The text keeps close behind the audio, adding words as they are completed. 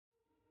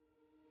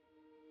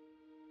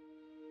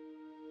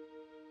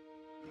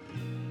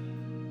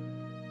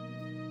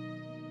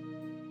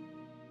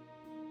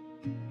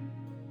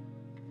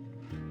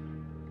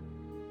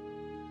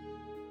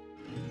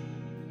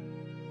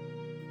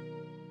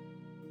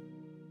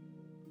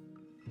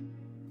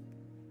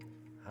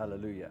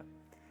Hallelujah.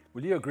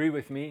 Will you agree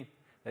with me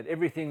that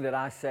everything that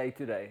I say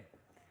today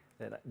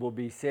that will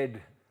be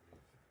said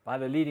by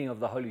the leading of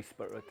the Holy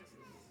Spirit,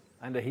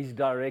 under His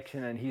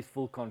direction and His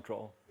full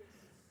control?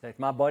 That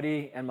my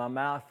body and my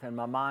mouth and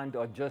my mind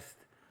are just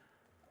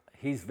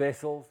His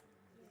vessels,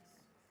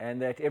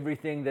 and that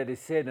everything that is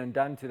said and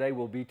done today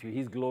will be to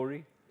His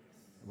glory.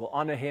 Will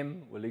honor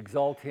Him, will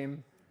exalt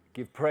Him,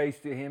 give praise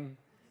to Him,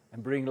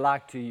 and bring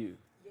light to you,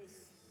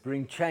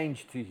 bring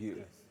change to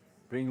you,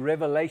 bring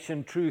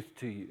revelation truth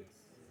to you.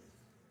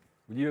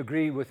 Will you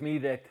agree with me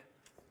that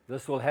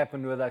this will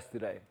happen with us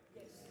today?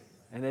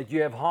 And that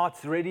you have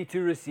hearts ready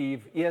to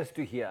receive, ears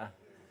to hear,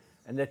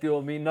 and that there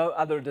will be no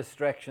other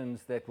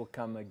distractions that will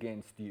come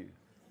against you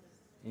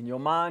in your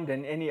mind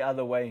and any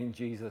other way, in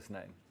Jesus'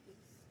 name.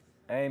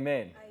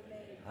 Amen.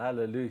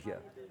 Hallelujah.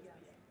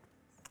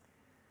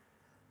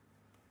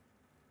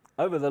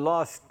 Over the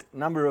last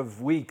number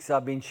of weeks,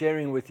 I've been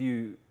sharing with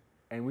you,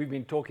 and we've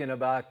been talking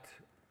about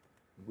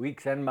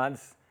weeks and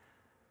months,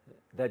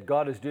 that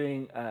God is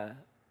doing a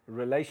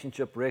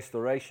relationship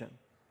restoration.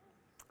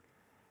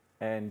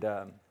 And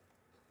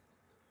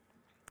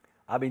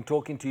I've been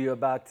talking to you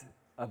about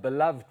a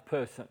beloved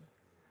person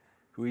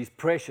who is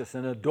precious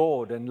and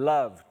adored and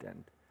loved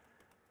and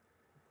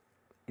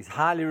is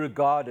highly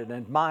regarded,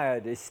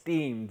 admired,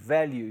 esteemed,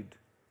 valued.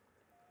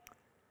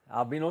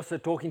 I've been also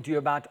talking to you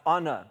about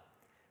honor,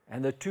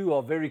 and the two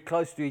are very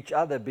close to each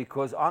other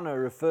because honor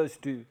refers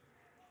to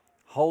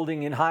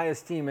holding in high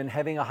esteem and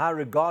having a high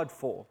regard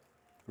for,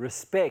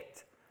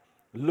 respect,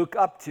 look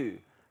up to,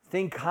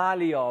 think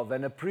highly of,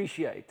 and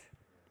appreciate.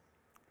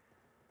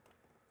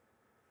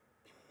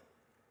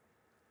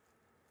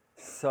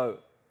 So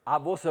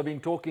I've also been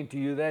talking to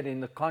you that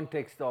in the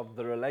context of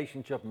the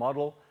relationship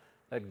model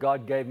that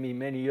God gave me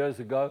many years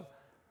ago,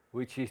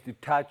 which is to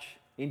touch,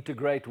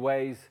 integrate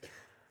ways,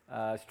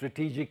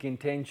 strategic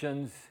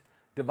intentions,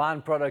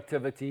 divine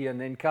productivity, and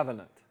then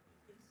covenant.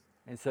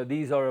 And so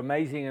these are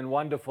amazing and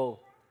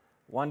wonderful,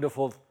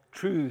 wonderful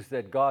truths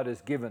that God has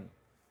given.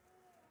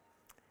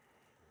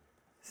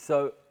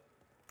 So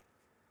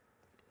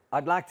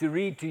I'd like to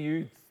read to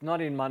you, it's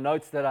not in my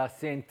notes that I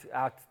sent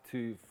out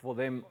for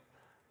them,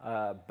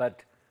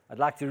 but I'd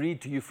like to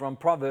read to you from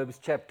Proverbs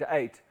chapter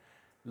 8.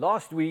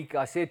 Last week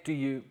I said to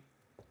you,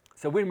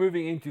 so we're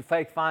moving into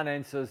faith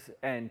finances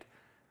and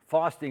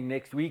fasting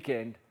next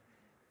weekend,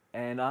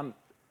 and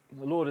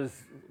the Lord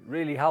is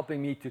really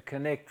helping me to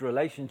connect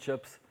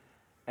relationships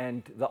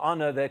and the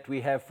honor that we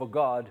have for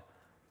God.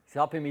 He's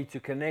helping me to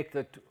connect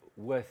it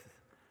with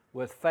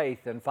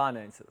faith and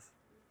finances.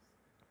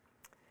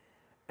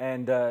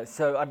 And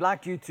so I'd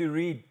like you to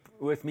read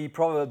with me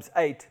Proverbs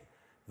 8,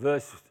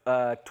 verse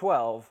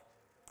 12.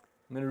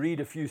 I'm going to read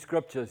a few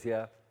scriptures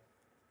here.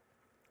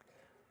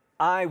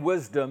 I,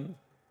 wisdom,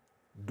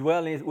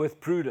 dwell with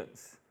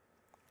prudence,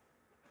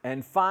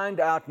 and find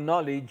out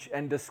knowledge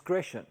and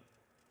discretion.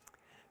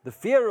 The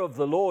fear of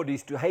the Lord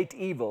is to hate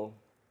evil,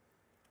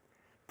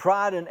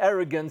 pride and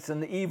arrogance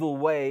and the evil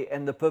way,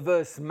 and the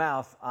perverse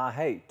mouth I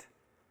hate.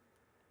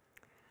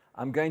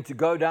 I'm going to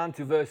go down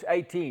to verse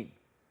 18.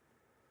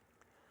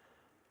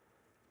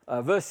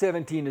 Verse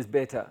 17 is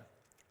better.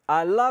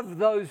 I love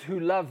those who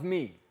love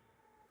me.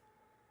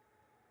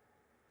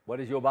 What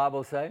does your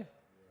Bible say?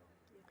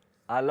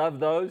 I love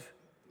those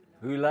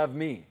who love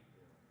me.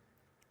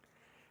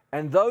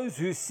 And those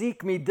who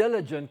seek me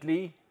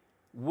diligently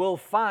will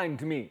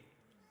find me.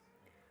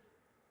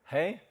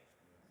 Hey?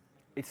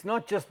 It's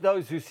not just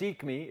those who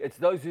seek me, it's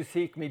those who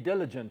seek me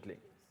diligently.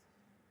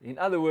 In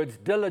other words,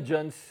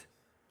 diligence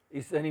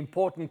is an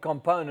important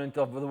component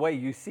of the way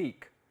you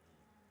seek.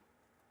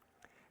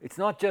 It's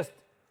not just,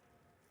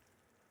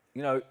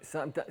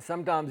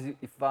 sometimes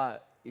if I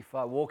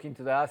walk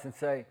into the house and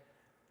say,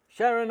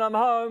 Sharon, I'm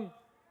home.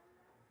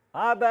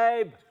 Hi,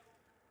 babe.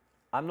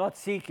 I'm not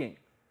seeking.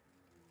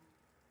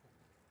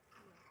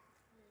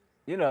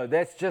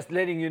 That's just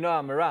letting you know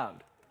I'm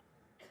around.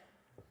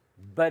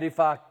 But if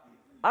hi,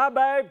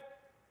 babe,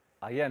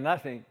 I hear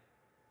nothing,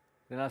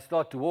 then I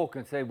start to walk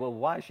and say, well,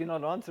 why is she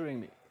not answering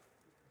me?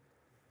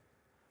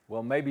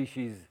 Well, maybe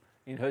she's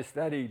in her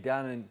study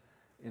down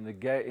in the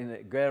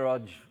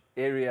garage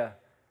area,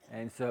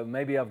 and so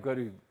maybe I've got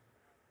to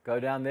go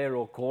down there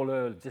or call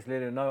her, just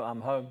let her know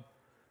I'm home.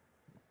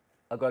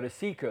 I've got to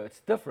seek her. It's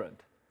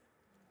different.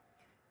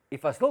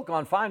 If I still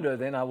can't find her,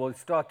 then I will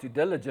start to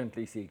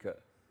diligently seek her.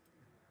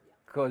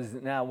 Because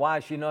now, why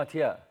is she not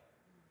here?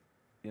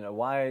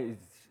 Why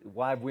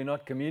have we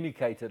not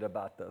communicated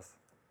about this?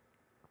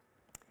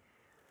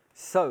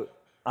 So,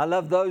 I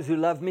love those who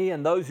love me,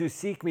 and those who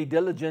seek me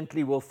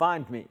diligently will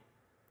find me.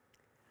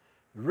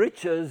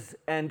 Riches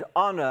and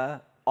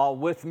honor are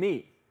with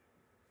me.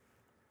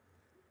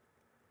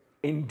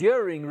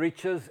 Enduring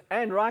riches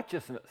and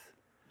righteousness.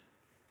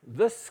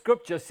 This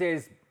scripture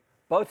says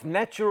both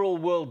natural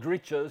world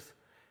riches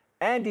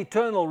and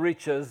eternal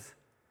riches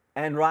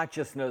and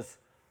righteousness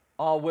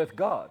are with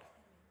God.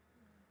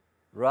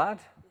 Right?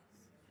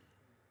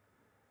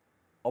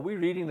 Are we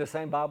reading the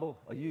same Bible?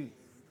 Are you?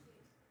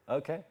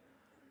 Okay.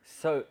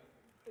 So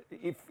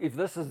if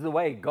this is the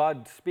way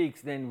God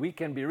speaks, then we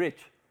can be rich.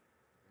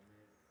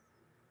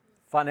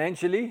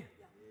 Financially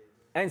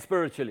and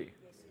spiritually.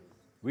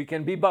 We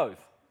can be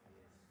both.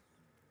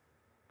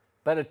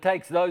 But it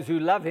takes those who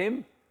love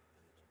Him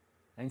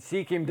and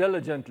seek Him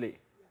diligently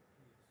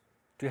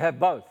to have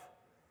both.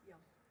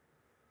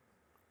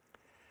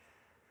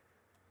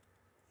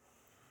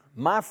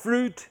 My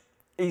fruit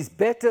is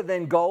better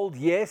than gold,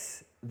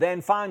 yes,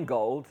 than fine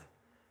gold,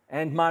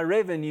 and my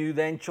revenue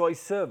than choice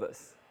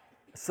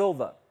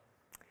silver.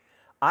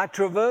 I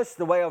traverse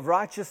the way of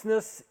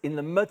righteousness in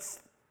the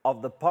midst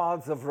of the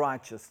paths of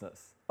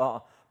righteousness,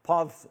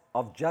 paths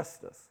of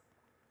justice,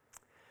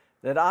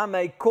 that I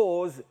may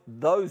cause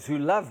those who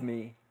love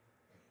me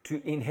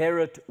to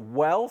inherit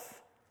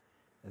wealth,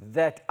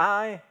 that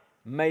I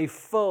may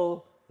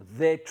fill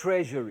their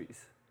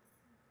treasuries.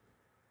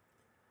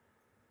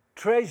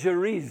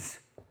 Treasuries.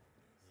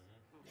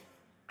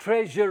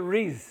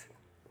 Treasuries.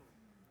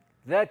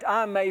 That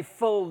I may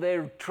fill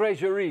their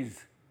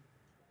treasuries.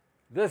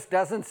 This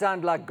doesn't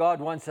sound like God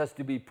wants us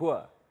to be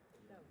poor.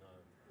 No.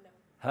 No.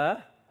 Huh?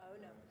 Oh,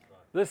 no.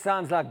 This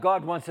sounds like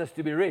God wants us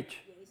to be rich.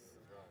 Yes.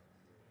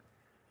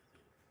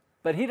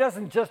 But He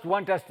doesn't just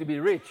want us to be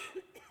rich.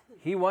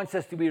 He wants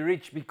us to be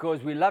rich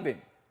because we love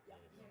Him.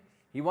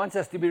 He wants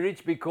us to be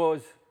rich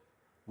because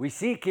we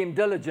seek Him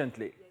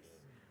diligently.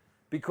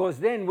 Because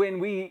then when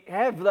we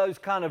have those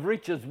kind of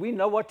riches, we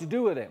know what to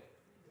do with them.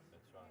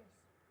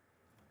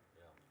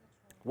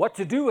 What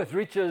to do with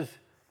riches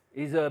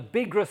is a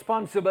big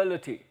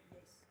responsibility.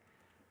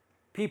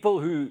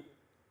 People who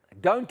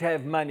don't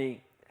have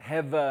money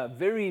have a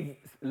very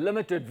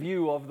limited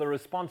view of the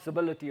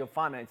responsibility of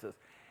finances.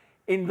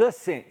 In this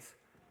sense,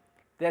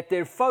 that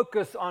their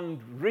focus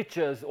on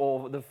riches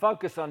or the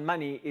focus on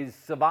money is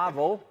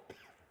survival.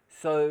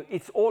 So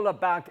it's all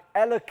about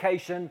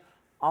allocation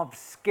of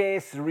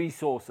scarce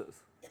resources.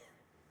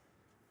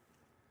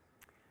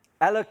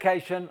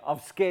 Allocation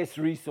of scarce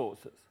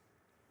resources.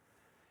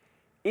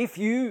 If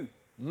you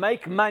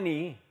make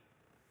money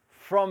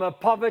from a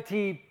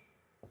poverty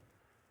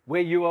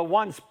where you were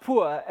once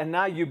poor and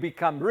now you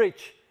become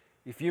rich,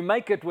 if you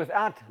make it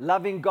without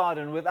loving God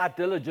and without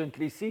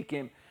diligently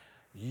seeking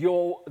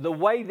Him, the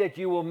way that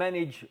you will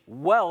manage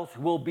wealth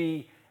will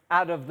be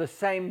out of the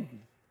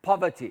same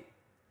poverty.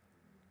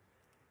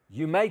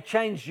 You may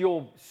change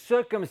your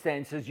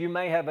circumstances. You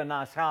may have a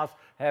nice house,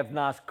 have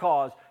nice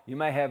cars. You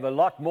may have a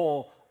lot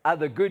more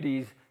other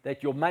goodies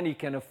that your money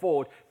can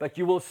afford, but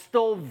you will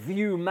still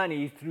view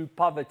money through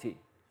poverty,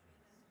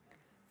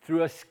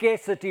 through a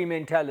scarcity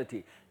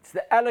mentality. It's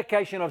the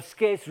allocation of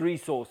scarce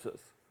resources.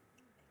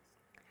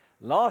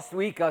 Last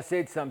week I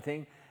said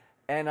something,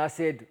 and I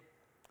said,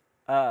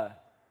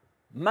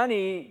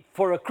 money,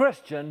 for a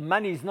Christian,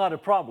 money is not a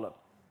problem.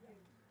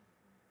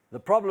 The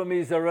problem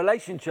is a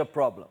relationship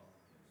problem.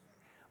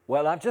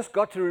 Well, I've just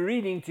got to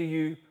reading to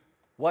you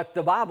what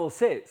the Bible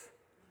says.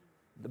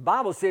 The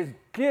Bible says,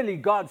 clearly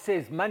God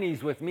says, money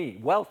is with me,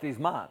 wealth is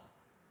mine.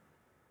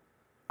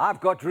 I've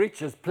got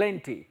riches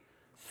plenty,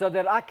 so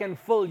that I can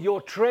fill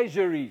your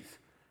treasuries,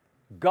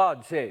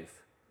 God says.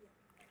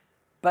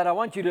 But I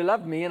want you to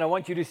love me and I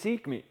want you to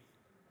seek me,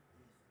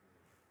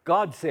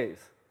 God says.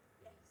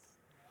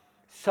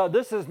 So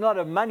this is not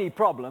a money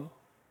problem,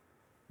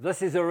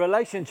 this is a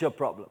relationship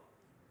problem.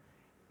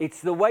 It's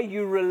the way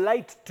you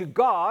relate to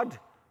God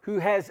who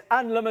has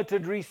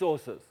unlimited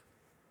resources.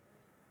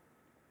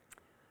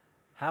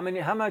 How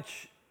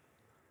much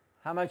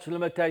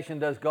limitation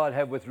does God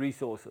have with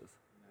resources?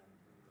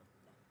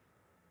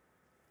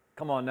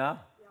 Come on now.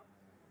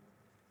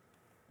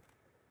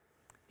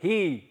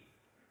 If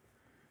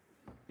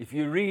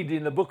you read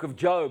in the book of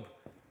Job,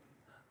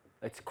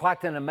 it's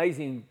quite an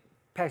amazing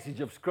passage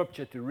of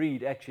scripture to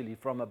read actually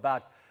from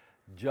about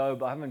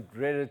Job. I haven't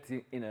read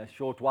it in a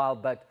short while,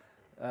 but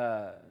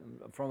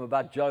from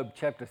about Job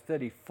chapter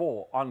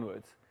 34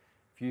 onwards,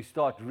 if you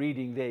start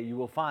reading there, you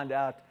will find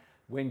out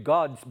when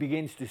God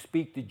begins to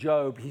speak to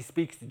Job, He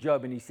speaks to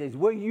Job and He says,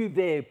 were you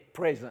there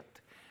present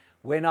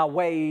when I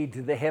weighed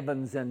the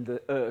heavens and the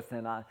earth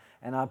and I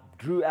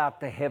drew out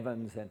the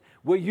heavens? And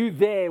were you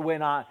there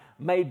when I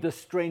made the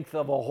strength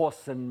of a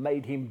horse and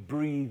made him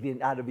breathe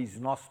in out of his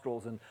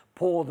nostrils and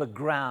pour the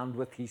ground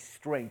with his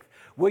strength?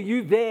 Were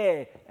you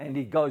there? And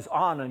he goes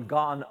on and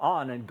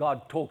on, and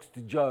God talks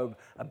to Job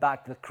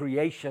about the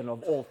creation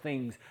of all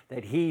things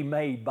that He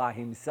made by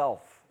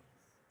Himself.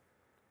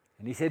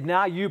 And He said,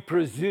 now you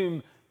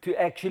presume to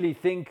actually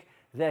think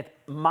that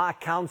my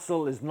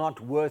counsel is not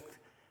worth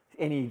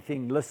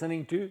anything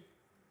listening to?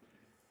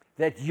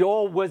 That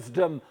your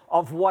wisdom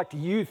of what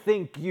you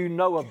think you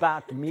know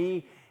about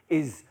me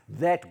is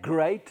that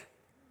great?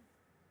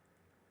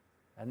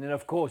 And then,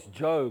 of course,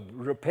 Job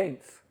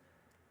repents.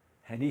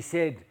 And he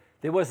said,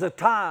 there was a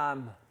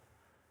time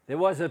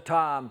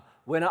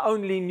when I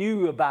only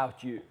knew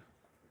about you,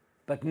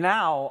 but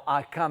now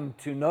I come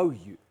to know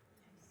you.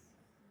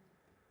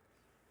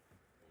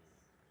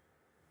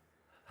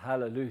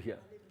 Hallelujah.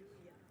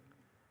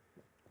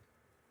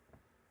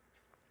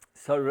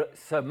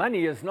 So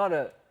money is not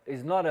a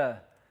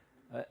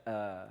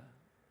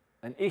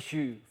an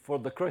issue for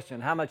the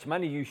Christian. How much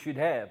money you should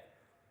have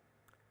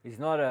is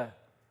not a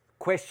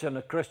question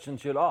a Christian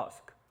should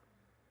ask.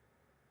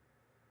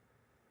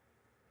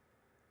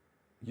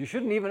 You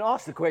shouldn't even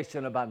ask the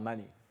question about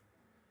money.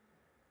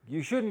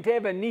 You shouldn't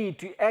ever need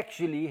to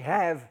actually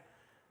have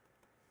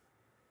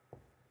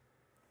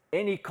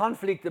any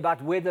conflict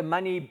about whether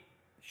money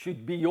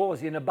should be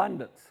yours in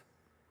abundance.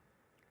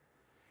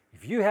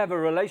 If you have a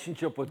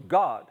relationship with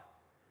God,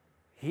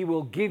 He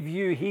will give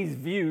you His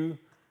view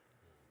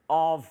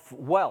of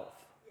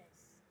wealth. Yes.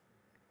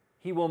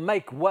 He will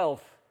make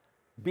wealth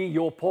be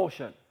your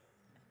portion.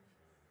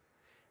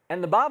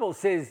 And the Bible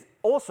says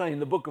also in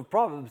the book of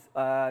Proverbs,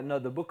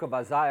 the book of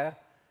Isaiah,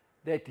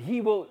 that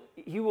He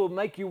will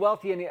make you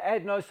wealthy and He'll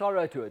add no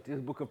sorrow to it. In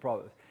the book of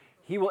Proverbs,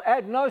 He will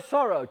add no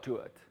sorrow to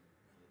it.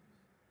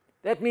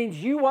 That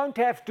means you won't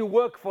have to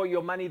work for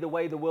your money the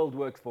way the world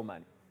works for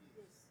money.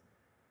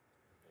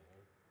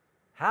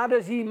 How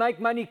does He make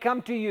money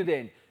come to you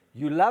then?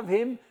 You love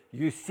Him,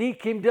 you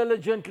seek Him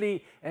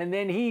diligently, and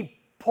then He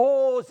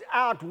pours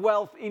out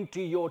wealth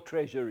into your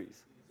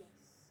treasuries. Yes.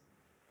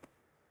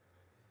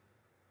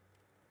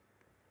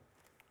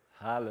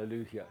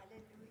 Hallelujah. Hallelujah.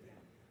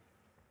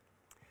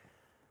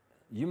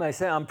 You may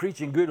say, I'm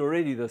preaching good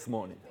already this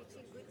morning.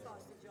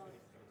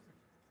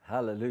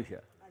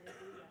 Hallelujah.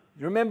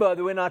 You remember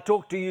when I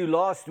talked to you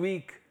last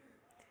week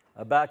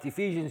about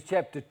Ephesians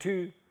chapter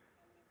 2,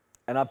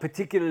 and I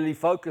particularly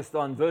focused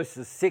on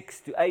verses 6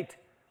 to 8,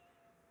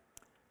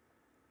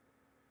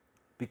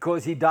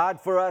 because He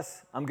died for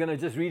us. I'm going to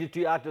just read it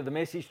to you out of the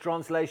Message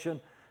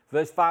translation.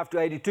 Verse 5 to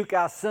 8, He took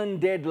our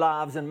sin-dead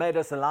lives and made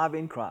us alive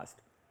in Christ.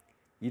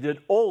 He did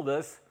all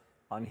this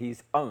on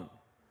His own,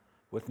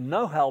 with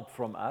no help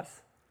from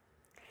us.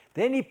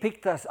 Then He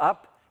picked us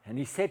up and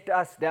He set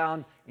us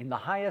down in the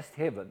highest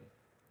heaven,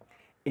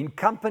 in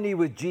company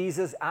with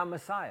Jesus, our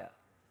Messiah.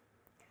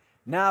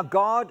 Now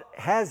God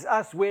has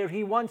us where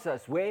He wants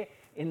us. Where?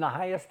 In the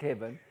highest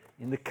heaven,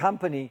 in the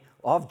company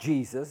of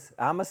Jesus,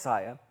 our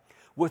Messiah,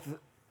 with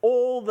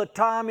all the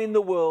time in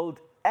the world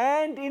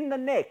and in the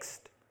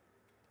next,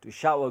 to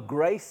shower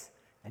grace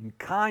and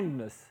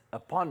kindness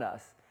upon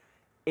us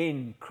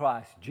in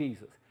Christ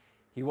Jesus.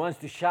 He wants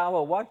to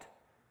shower what?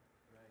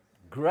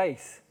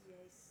 Grace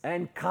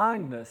and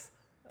kindness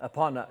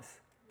upon us.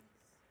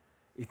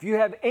 If you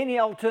have any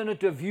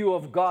alternative view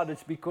of God,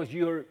 it's because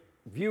you're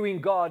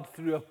viewing God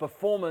through a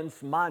performance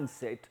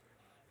mindset,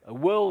 a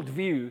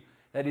worldview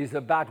that is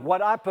about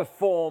what I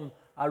perform,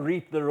 I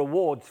reap the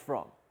rewards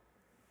from.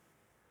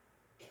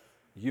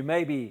 You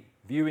may be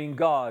viewing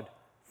God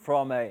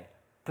from a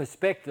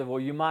perspective, or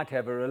you might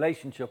have a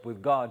relationship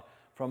with God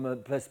from a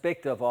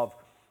perspective of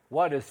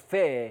what is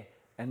fair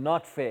and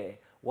not fair,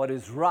 what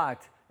is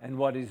right and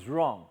what is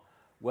wrong.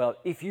 Well,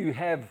 if you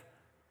have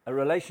a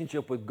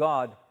relationship with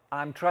God,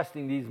 I'm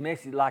trusting these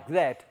messages like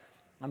that.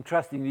 I'm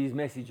trusting these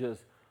messages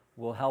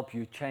will help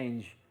you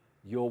change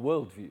your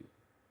worldview.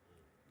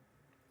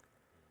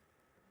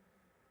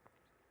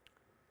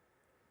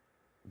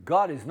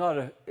 God is not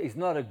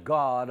a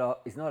God,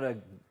 is not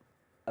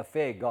a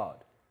fair God.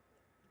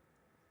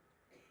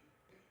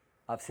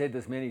 I've said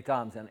this many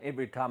times, and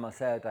every time I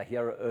say it, I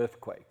hear an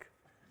earthquake.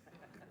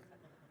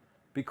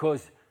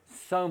 Because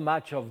so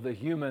much of the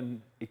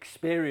human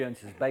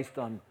experience is based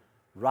on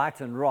right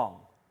and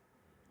wrong,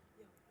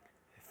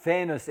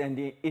 fairness and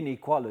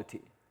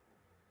inequality.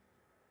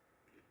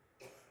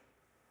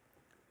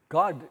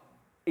 God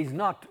is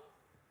not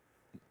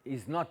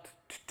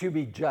to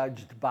be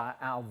judged by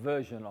our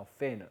version of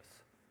fairness.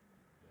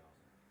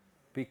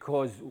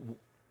 Because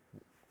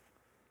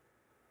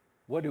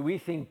what do we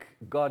think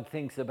God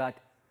thinks about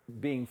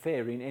being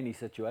fair in any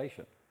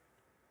situation?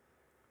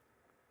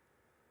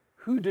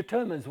 Who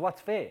determines what's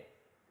fair?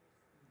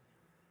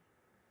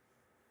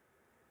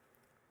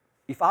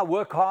 If I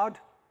work hard,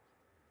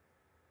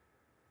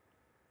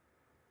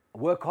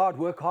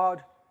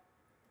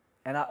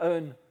 and I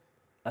earn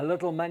a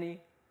little money,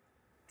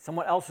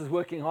 someone else is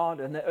working hard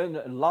and they earn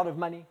a lot of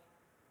money,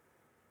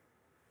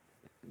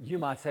 you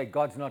might say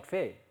God's not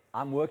fair.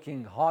 I'm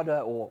working harder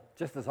or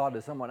just as hard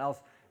as someone else.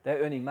 They're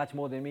earning much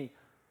more than me.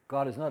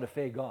 God is not a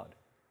fair God.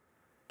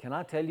 Can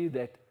I tell you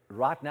that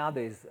right now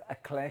there's a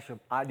clash of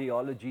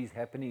ideologies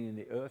happening in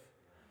the earth,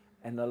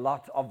 and a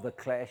lot of the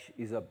clash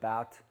is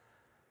about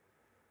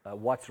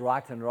what's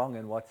right and wrong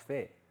and what's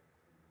fair.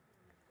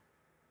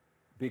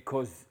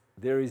 Because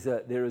there is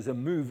a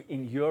move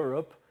in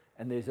Europe,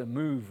 and there's a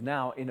move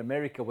now in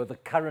America with the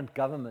current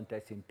government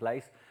that's in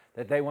place,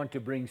 that they want to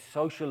bring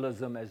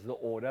socialism as the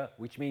order,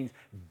 which means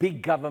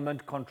big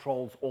government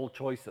controls all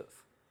choices.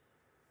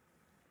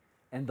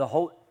 And the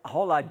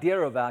whole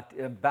idea about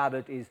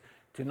it is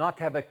to not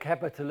have a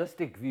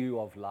capitalistic view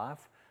of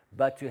life,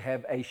 but to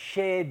have a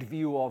shared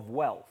view of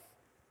wealth,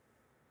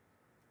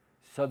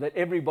 so that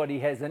everybody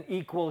has an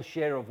equal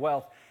share of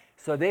wealth.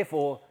 So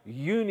therefore,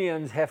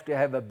 unions have to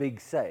have a big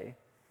say.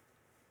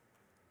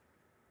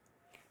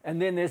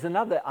 And then there's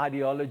another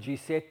ideology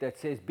set that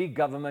says big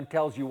government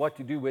tells you what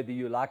to do whether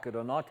you like it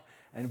or not,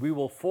 and we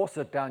will force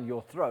it down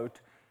your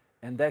throat,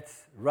 and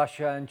that's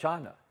Russia and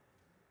China.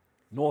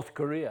 North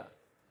Korea.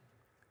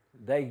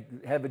 They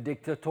have a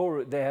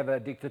dictatorial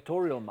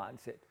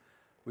mindset,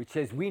 which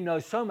says, we know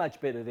so much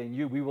better than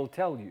you, we will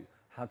tell you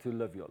how to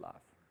live your life.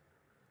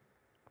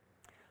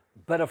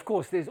 But of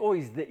course, there's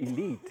always the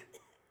elite.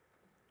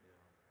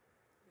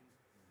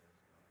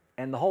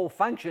 And the whole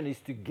function is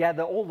to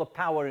gather all the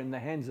power in the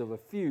hands of a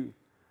few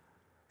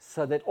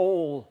so that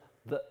all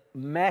the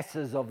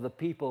masses of the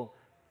people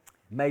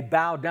may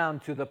bow down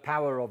to the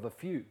power of a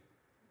few.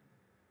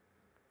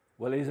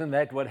 Well, isn't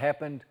that what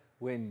happened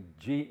when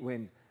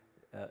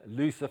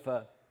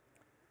Lucifer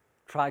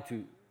tried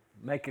to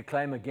make a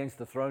claim against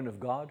the throne of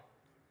God?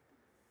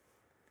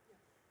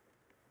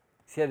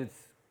 He said,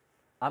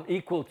 I'm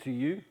equal to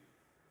you,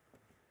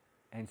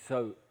 and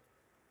so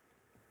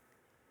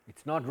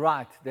it's not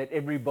right that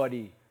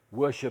everybody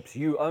worships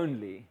you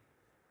only.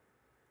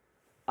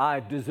 I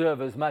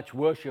deserve as much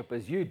worship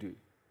as you do.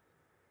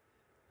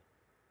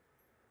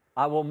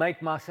 I will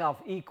make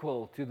myself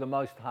equal to the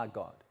Most High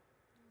God.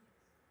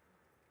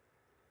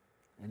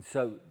 And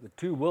so the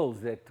two wills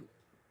there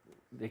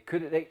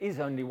is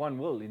only one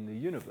will in the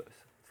universe.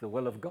 It's the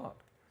will of God.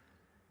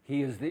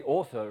 He is the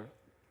author.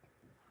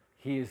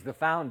 He is the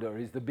founder.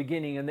 He is the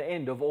beginning and the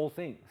end of all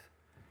things.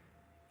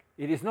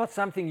 It is not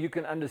something you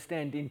can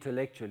understand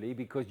intellectually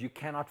because you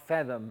cannot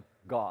fathom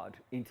God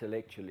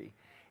intellectually.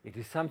 It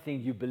is something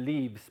you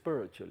believe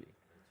spiritually.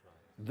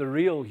 The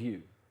real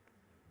you.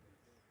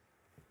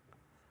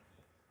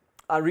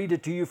 I read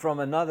it to you from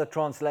another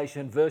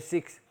translation, verse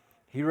 6.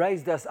 He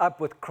raised us up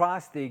with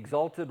Christ, the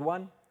exalted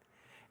one,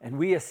 and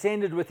we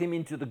ascended with him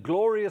into the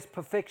glorious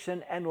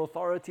perfection and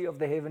authority of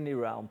the heavenly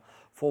realm,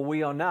 for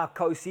we are now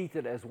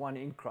co-seated as one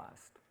in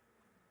Christ.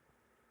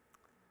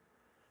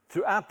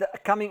 Throughout the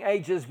coming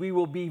ages, we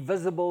will be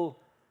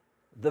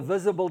the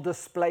visible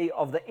display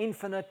of the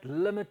infinite,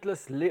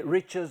 limitless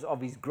riches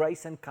of his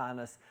grace and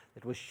kindness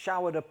that was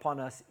showered upon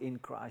us in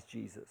Christ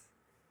Jesus.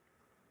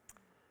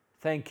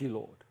 Thank you,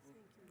 Lord.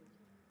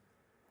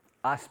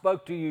 I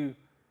spoke to you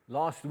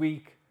last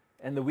week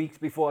and the weeks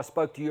before. I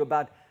spoke to you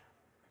about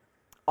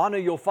honor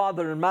your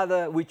father and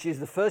mother, which is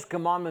the first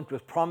commandment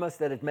with promise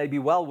that it may be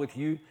well with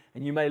you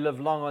and you may live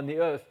long on the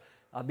earth.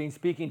 I've been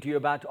speaking to you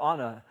about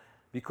honor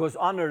because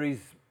honor is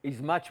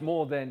much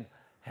more than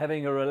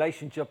having a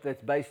relationship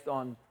that's based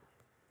on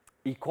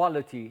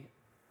equality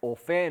or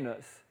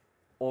fairness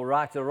or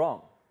right or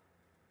wrong.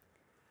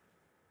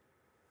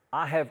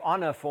 I have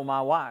honor for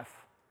my wife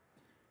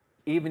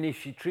even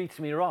if she treats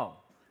me wrong.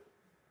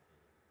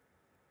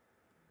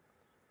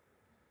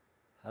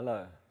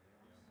 Hello.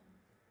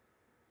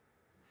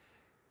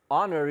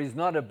 Honor is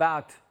not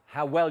about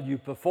how well you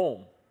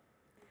perform.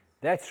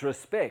 That's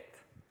respect.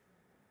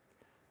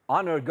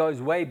 Honor goes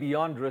way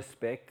beyond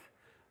respect.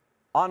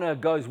 Honor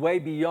goes way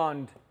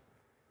beyond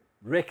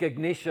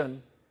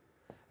recognition.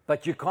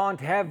 But you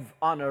can't have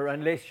honor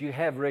unless you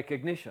have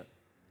recognition.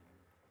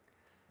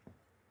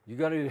 You've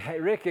got to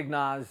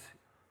recognize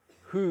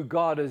who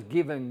God has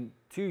given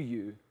to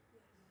you.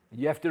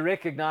 You have to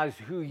recognize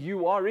who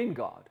you are in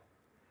God.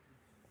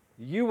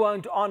 You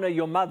won't honor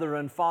your mother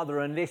and father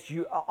unless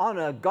you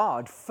honor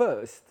God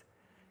first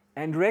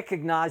and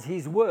recognize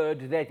his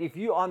word that if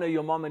you honor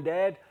your mom and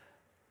dad,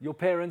 your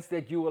parents,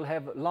 that you will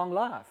have long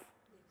life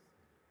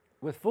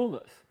with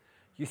fullness.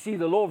 You see,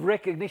 the law of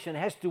recognition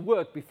has to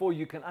work before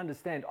you can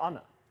understand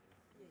honor.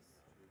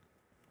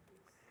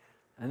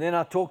 And then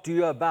I talked to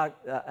you about,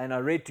 and I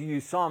read to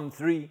you Psalm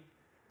 3.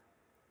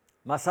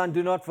 My son,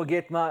 do not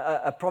forget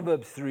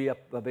Proverbs 3, I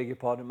beg your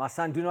pardon. My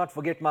son, do not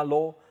forget my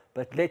law,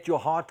 but let your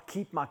heart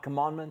keep my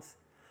commandments.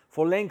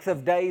 For length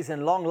of days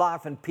and long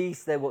life and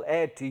peace they will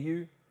add to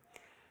you.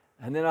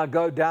 And then I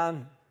go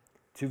down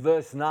to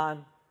verse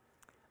 9.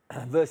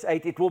 Verse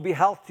 8, it will be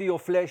health to your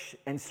flesh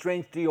and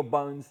strength to your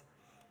bones.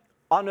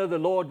 Honor the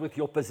Lord with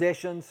your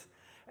possessions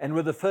and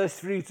with the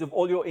first fruits of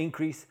all your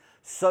increase.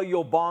 So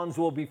your barns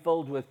will be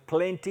filled with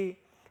plenty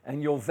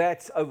and your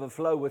vats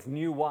overflow with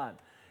new wine.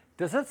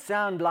 Does it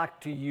sound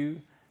like to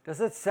you? Does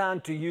it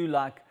sound to you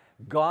like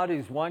God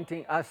is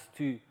wanting us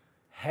to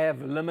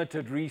have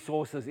limited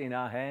resources in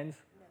our hands?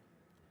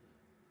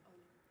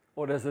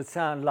 Or does it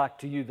sound like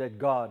to you that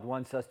God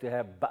wants us to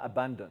have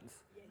abundance?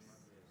 Yes.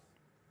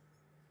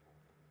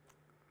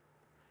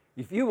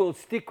 If you will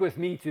stick with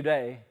me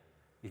today,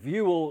 if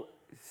you will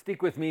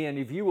stick with me and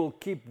if you will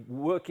keep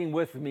working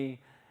with me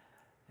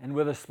and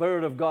with the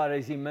Spirit of God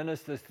as he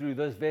ministers through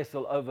this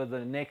vessel over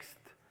the next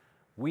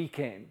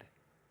weekend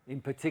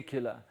in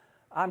particular,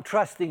 I'm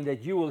trusting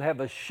that you will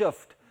have a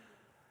shift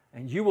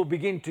and you will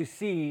begin to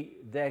see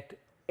that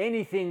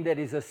anything that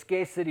is a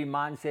scarcity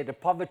mindset, a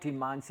poverty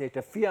mindset,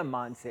 a fear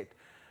mindset,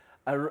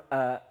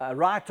 a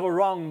right or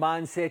wrong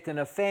mindset, and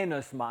a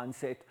fairness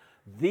mindset,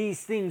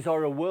 these things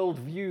are a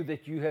worldview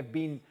that you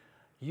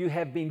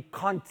have been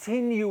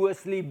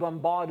continuously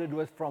bombarded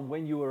with from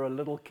when you were a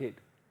little kid.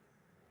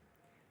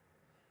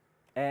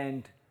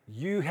 And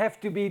you have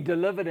to be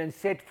delivered and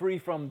set free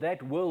from that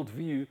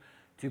worldview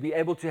to be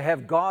able to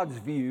have God's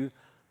view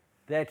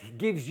that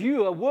gives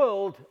you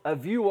a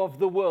view of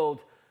the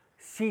world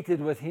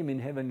seated with him in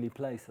heavenly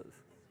places.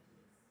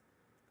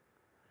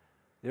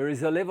 There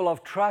is a level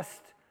of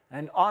trust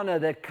and honor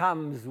that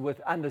comes with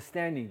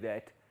understanding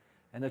that,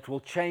 and it will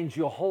change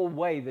your whole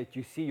way that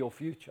you see your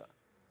future.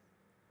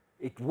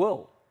 It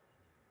will.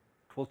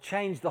 It will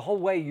change the whole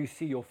way you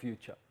see your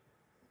future.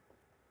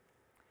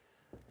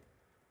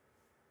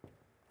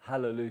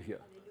 Hallelujah.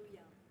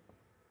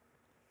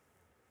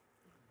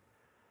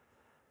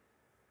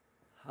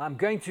 I'm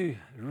going to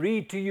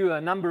read to you a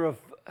number of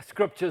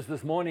scriptures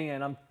this morning,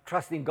 and I'm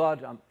trusting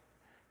God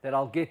that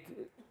I'll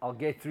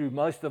get through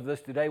most of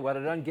this today. What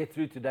I don't get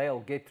through today,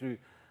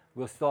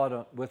 we'll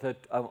start with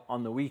it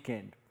on the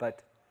weekend.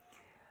 But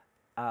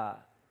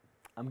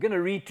I'm going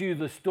to read to you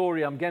the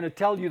story. I'm going to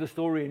tell you the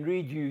story and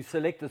read you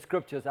selected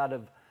scriptures out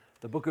of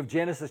the book of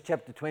Genesis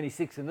chapter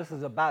 26. And this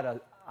is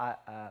about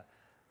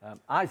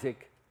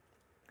Isaac.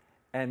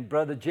 And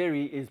Brother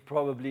Jerry is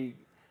probably,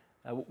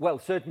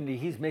 certainly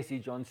his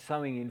message on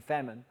sowing in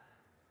famine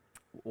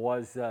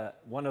was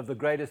one of the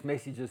greatest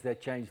messages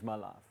that changed my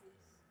life.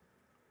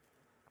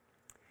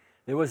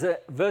 There was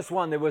verse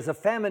 1, there was a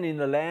famine in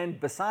the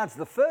land. Besides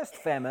the first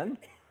famine,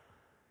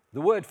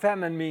 the word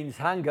famine means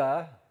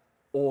hunger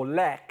or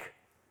lack.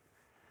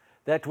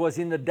 That was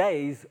in the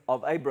days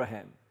of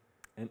Abraham.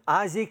 And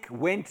Isaac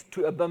went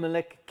to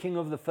Abimelech, king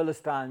of the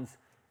Philistines,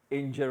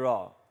 in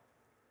Gerar.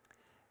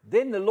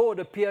 Then the Lord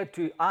appeared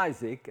to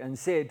Isaac and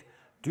said,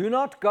 "Do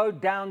not go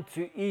down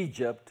to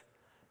Egypt.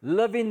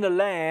 Live in the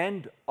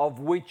land of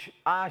which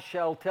I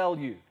shall tell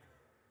you."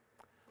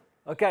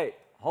 Okay,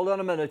 hold on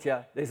a minute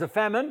here. There's a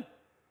famine.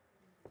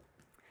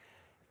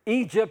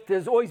 Egypt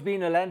has always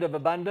been a land of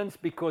abundance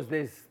because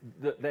there's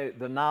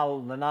the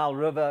Nile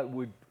River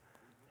would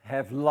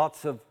have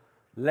lots of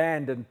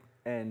land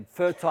and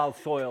fertile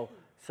soil.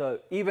 So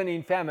even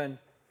in famine,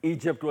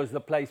 Egypt was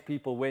the place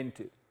people went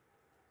to.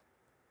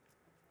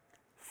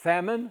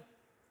 Famine,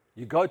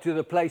 you go to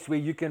the place where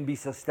you can be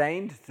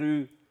sustained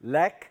through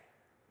lack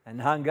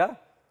and hunger.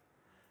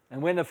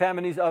 And when the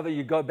famine is over,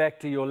 you go back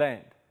to your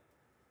land.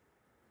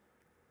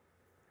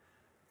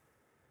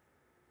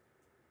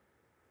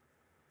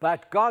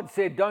 But God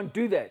said, don't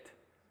do that.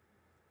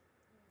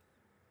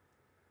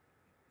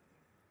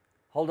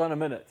 Hold on a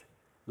minute.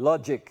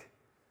 Logic,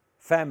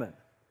 famine.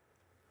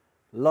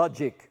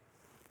 Logic.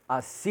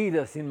 I see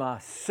this in my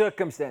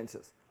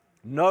circumstances.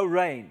 No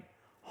rain,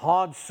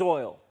 hard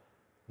soil.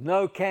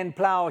 No can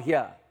plow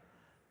here.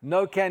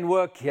 No can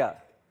work here.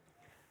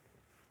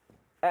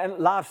 And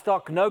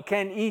livestock, no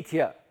can eat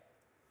here.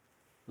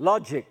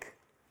 Logic,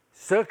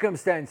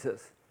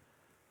 circumstances.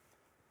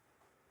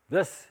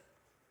 This,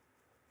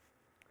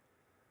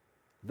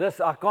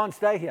 I can't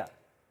stay here.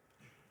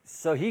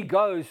 So he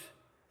goes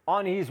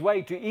on his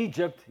way to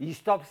Egypt. He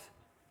stops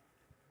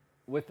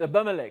with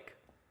Abimelech.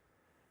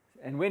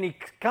 And when he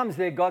comes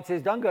there, God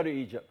says, don't go to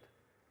Egypt.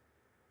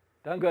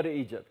 Don't go to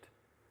Egypt.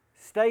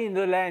 Stay in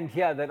the land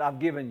here that I've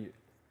given you.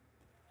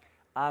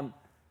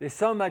 There's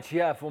so much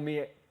here for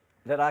me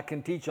that I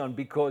can teach on,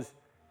 because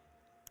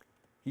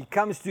he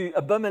comes to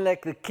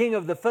Abimelech, the king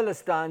of the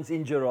Philistines,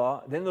 in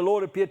Gerar. Then the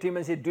Lord appeared to him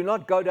and said, "Do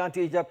not go down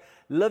to Egypt.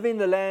 Live in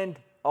the land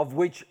of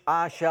which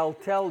I shall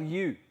tell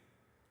you."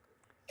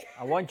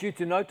 I want you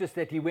to notice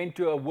that he went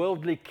to a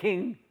worldly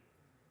king,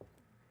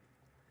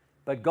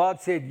 but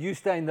God said, "You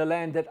stay in the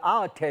land that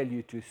I'll tell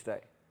you to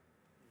stay."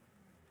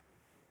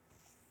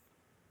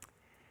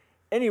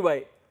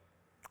 Anyway,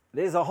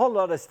 there's a whole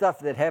lot of stuff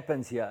that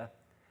happens here.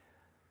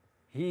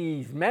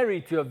 He's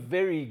married to a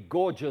very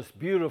gorgeous,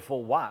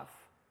 beautiful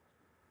wife.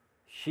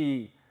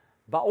 She,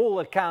 by all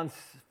accounts,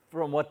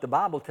 from what the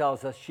Bible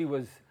tells us, she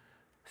was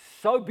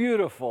so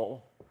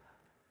beautiful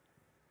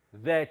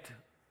that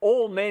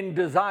all men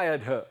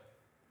desired her.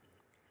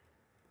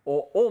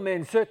 Or all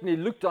men certainly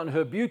looked on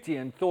her beauty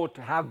and thought,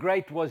 how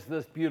great was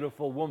this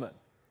beautiful woman.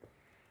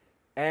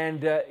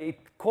 And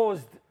it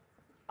caused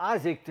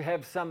Isaac to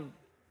have some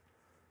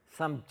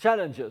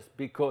challenges,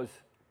 because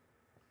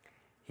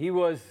he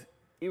was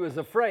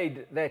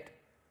afraid that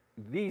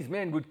these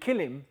men would kill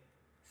him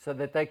so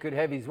that they could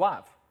have his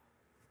wife.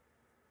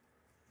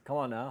 Come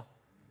on now.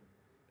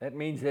 That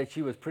means that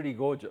she was pretty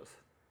gorgeous.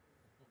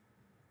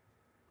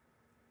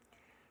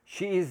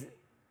 She is,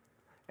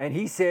 and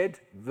he said,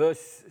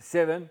 verse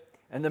 7,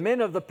 and the men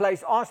of the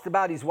place asked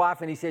about his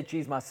wife, and he said,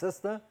 "She's my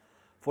sister."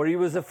 For he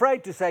was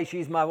afraid to say,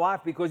 "She's my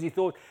wife," because he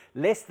thought,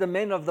 lest the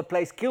men of the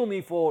place kill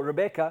me for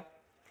Rebekah,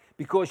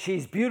 because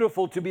she's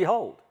beautiful to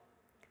behold.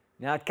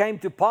 Now it came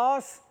to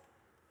pass,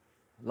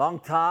 long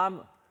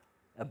time,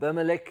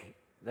 Abimelech,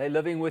 they're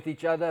living with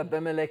each other.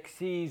 Abimelech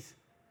sees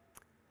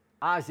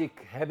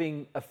Isaac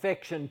having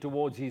affection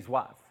towards his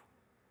wife.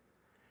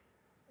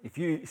 If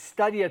you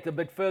study it a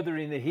bit further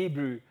in the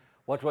Hebrew,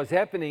 what was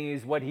happening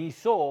is what he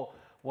saw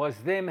was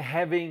them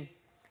having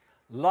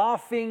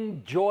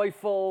laughing,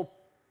 joyful,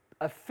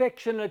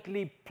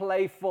 affectionately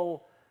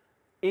playful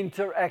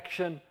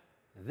interaction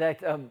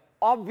that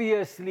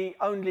obviously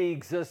only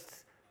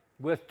exists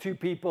with two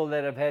people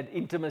that have had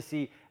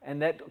intimacy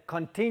and that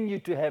continue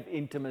to have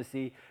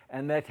intimacy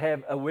and that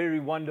have a very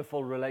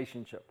wonderful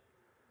relationship.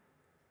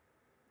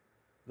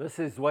 This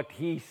is what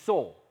he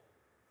saw.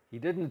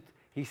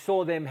 He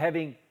saw them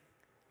having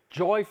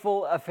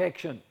joyful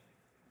affection.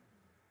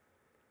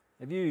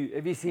 Have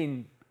you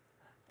seen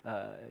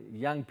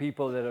young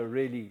people that are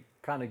really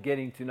kind of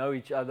getting to know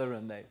each other,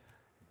 and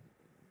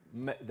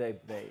they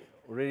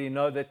already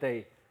know that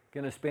they're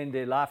going to spend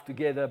their life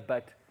together,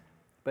 but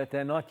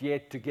they're not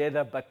yet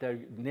together, but they're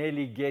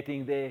nearly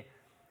getting there?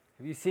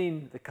 Have you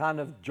seen the kind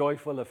of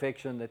joyful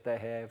affection that they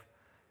have?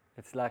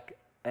 It's like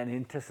an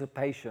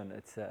anticipation.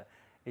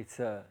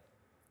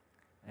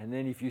 And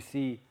then if you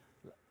see,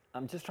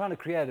 I'm just trying to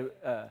create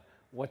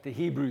what the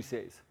Hebrew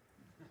says.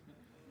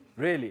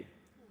 Really,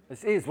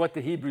 this is what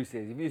the Hebrew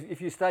says.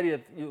 If you study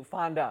it, you'll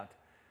find out.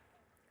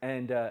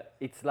 And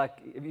it's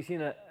like, have you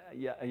seen a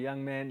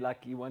young man,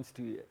 like he wants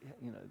to,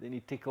 then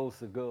he tickles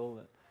the girl,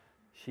 and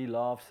she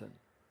laughs and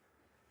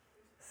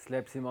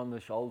slaps him on the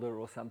shoulder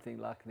or something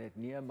like that.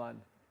 Nee,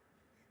 man,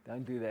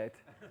 don't do that.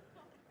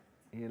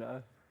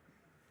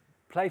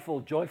 Playful,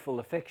 joyful,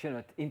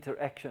 affectionate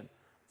interaction.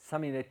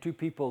 Something that two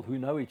people who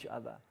know each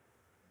other,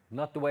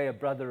 not the way a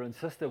brother and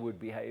sister would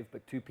behave,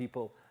 but two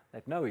people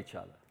that know each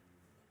other.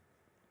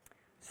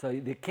 So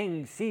the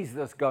king sees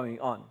this going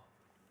on.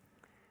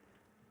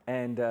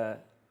 And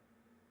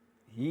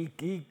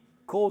he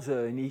calls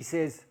her and he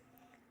says,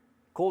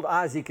 called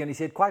Isaac, and he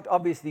said, quite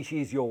obviously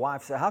she is your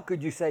wife, so how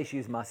could you say she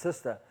is my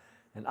sister?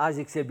 And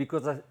Isaac said,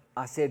 because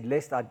I said,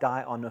 lest I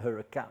die on her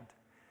account.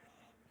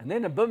 And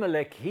then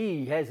Abimelech,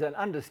 he has an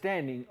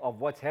understanding of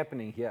what's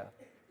happening here.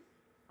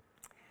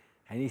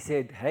 And he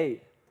said,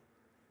 hey,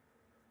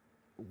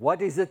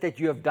 what is it that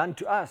you have done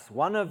to us?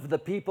 One of the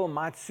people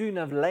might soon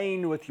have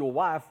lain with your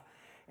wife,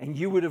 and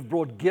you would have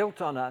brought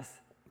guilt on us.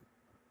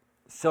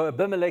 So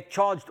Abimelech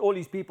charged all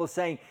his people,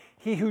 saying,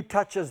 he who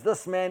touches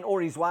this man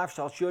or his wife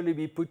shall surely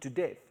be put to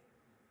death.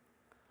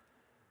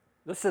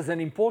 This is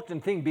an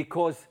important thing,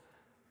 because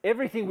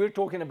everything we're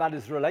talking about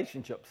is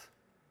relationships.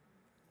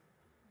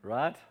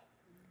 Right?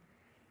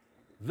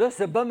 This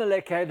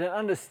Abimelech had an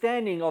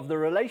understanding of the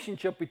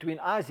relationship between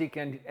Isaac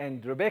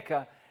and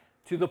Rebekah,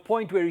 to the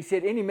point where he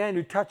said, any man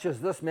who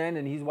touches this man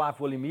and his wife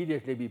will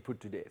immediately be put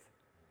to death.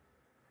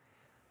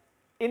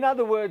 In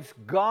other words,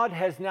 God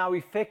has now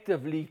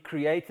effectively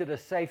created a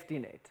safety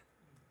net,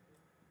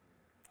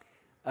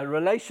 a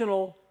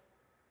relational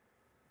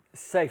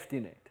safety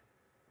net.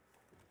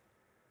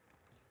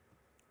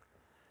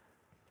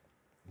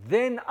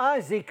 Then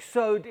Isaac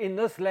sowed in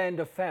this land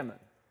of famine,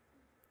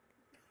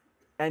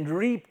 and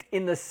reaped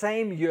in the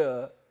same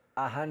year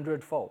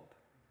 100-fold.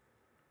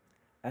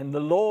 And the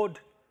Lord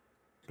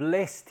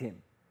blessed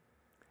him.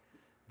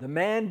 The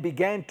man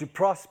began to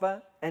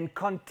prosper and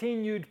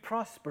continued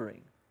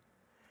prospering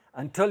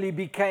until he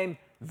became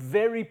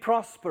very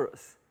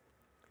prosperous.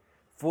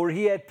 For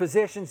he had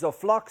possessions of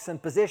flocks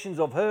and possessions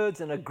of herds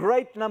and a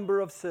great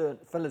number of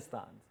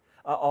Philistines,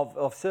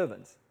 of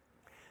servants.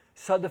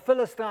 So the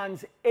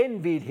Philistines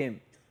envied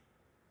him.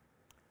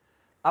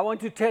 I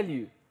want to tell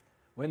you,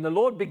 when the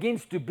Lord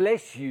begins to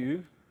bless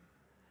you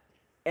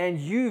and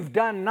you've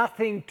done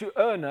nothing to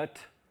earn it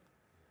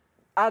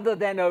other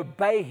than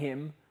obey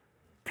Him,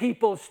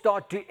 people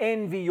start to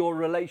envy your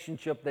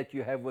relationship that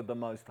you have with the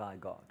Most High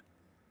God.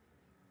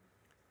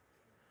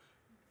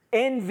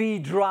 Envy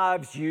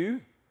drives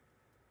you,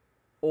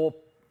 or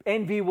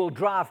envy will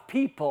drive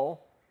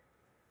people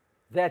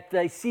that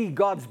they see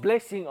God's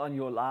blessing on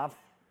your life,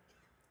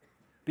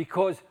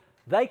 because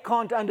they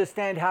can't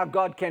understand how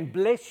God can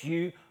bless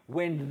you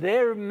when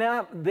their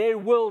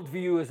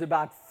worldview is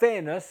about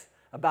fairness,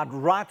 about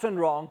right and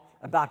wrong,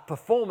 about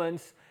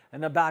performance,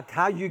 and about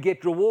how you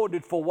get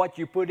rewarded for what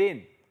you put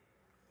in.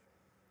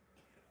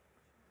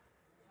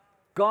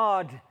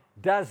 God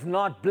does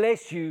not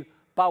bless you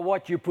by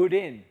what you put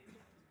in.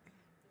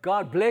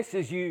 God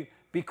blesses you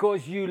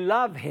because you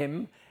love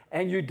Him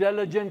and you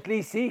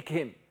diligently seek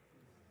Him.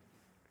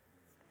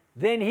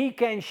 Then He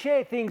can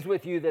share things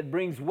with you that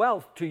brings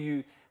wealth to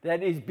you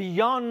that is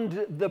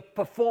beyond the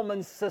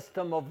performance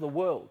system of the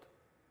world.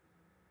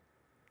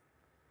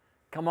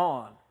 Come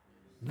on.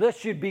 This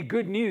should be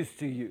good news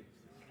to you.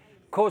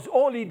 Because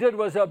all he did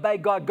was obey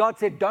God. God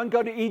said, don't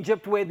go to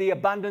Egypt where the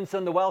abundance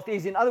and the wealth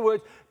is. In other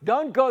words,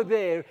 don't go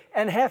there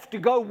and have to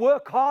go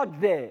work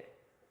hard there.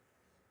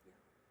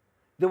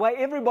 The way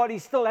everybody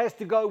still has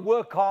to go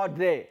work hard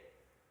there.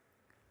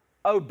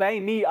 Obey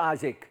me,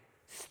 Isaac.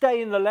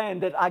 Stay in the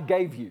land that I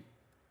gave you.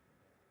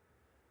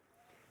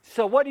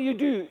 So what do you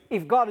do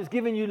if God has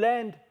given you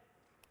land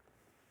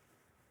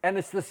and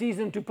it's the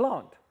season to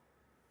plant?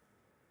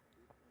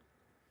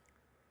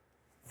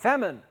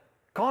 Famine,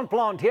 can't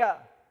plant here.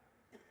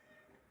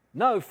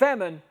 No,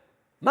 famine,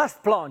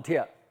 must plant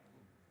here.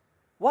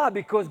 Why?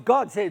 Because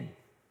God said,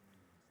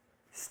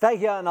 stay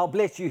here and I'll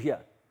bless you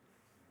here.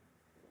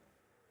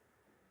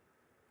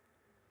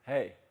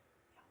 Hey,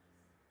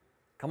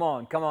 come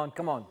on, come on,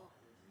 come on.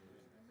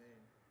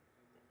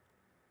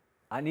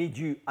 I need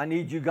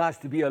you guys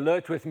to be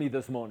alert with me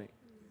this morning.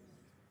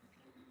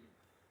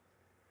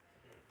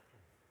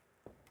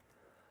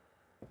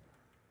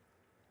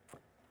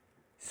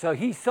 So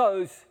he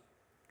sows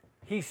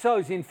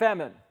in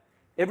famine.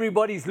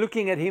 Everybody's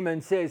looking at him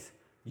and says,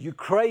 you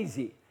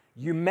crazy,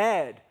 you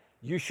mad,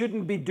 you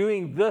shouldn't be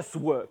doing this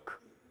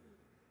work.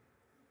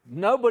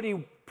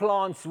 Nobody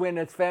plants when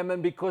it's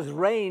famine because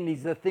rain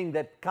is the thing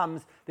that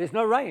comes. There's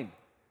no rain.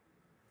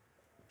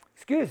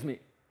 Excuse me.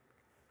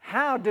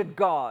 How did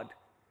God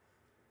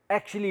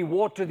actually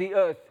water the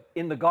earth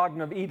in the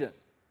Garden of Eden?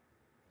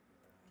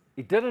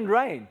 It didn't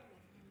rain.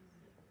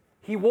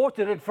 He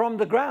watered it from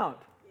the ground.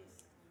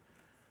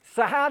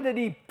 So how did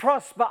he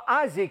prosper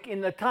Isaac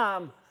in the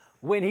time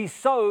when he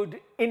sowed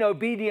in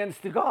obedience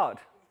to God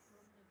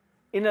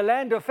in a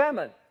land of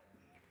famine?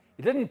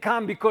 It didn't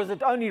come because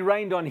it only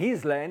rained on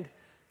his land.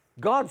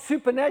 God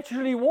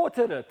supernaturally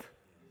watered it.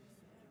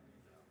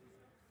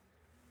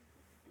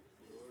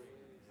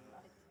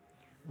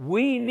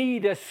 We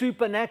need a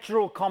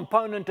supernatural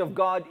component of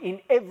God in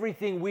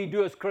everything we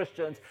do as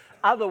Christians.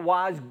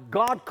 Otherwise,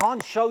 God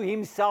can't show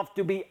himself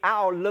to be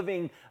our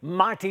living,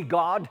 mighty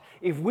God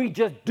if we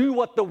just do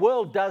what the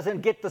world does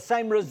and get the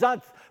same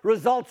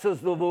results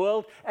as the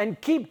world,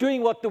 and keep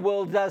doing what the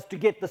world does to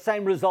get the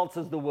same results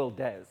as the world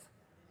does.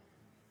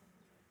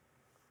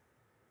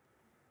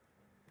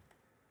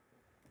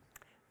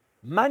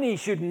 Money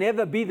should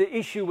never be the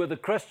issue with a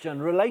Christian.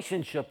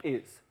 Relationship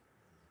is.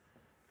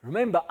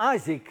 Remember,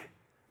 Isaac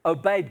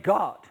obeyed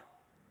God.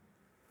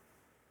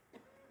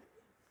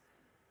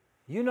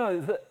 You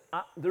know,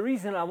 the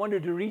reason I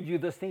wanted to read you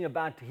this thing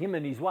about him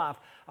and his wife,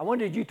 I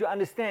wanted you to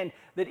understand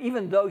that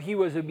even though he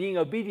was being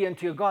obedient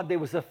to God, there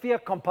was a fear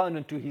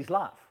component to his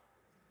life.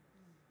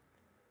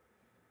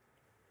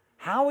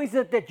 How is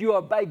it that you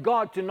obey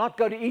God to not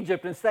go to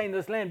Egypt and stay in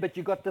this land, but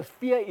you got this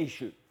fear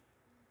issue?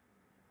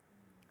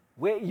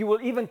 Where you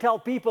will even tell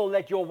people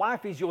that your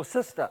wife is your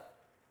sister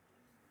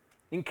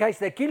in case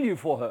they kill you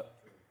for her.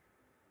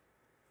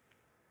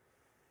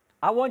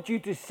 I want you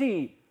to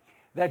see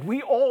that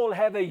we all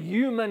have a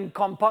human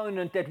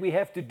component that we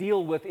have to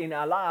deal with in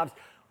our lives,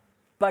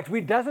 but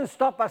it doesn't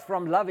stop us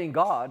from loving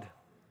God.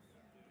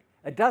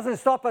 It doesn't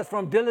stop us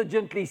from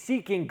diligently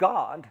seeking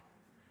God.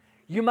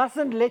 You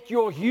mustn't let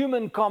your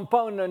human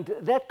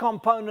component, that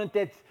component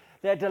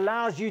that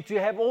allows you to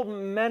have all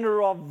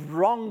manner of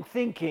wrong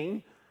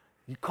thinking,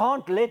 you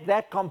can't let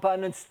that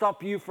component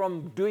stop you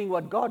from doing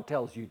what God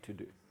tells you to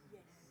do.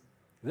 Yes.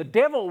 The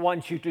devil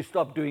wants you to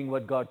stop doing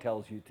what God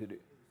tells you to do.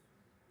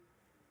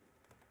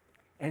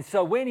 And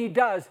so when he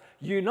does,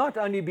 you not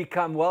only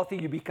become wealthy,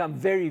 you become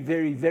very,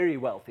 very, very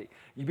wealthy.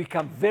 You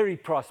become very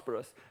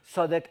prosperous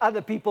so that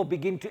other people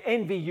begin to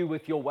envy you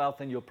with your wealth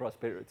and your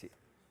prosperity.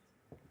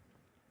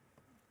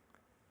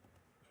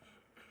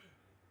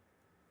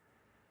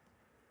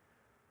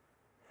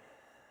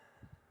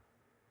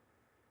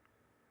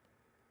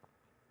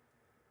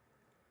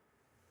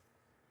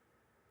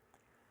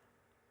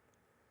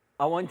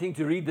 I want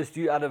to read this to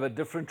you out of a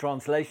different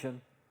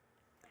translation.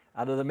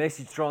 Out of the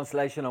Message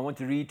translation, I want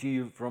to read to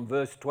you from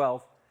verse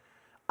 12.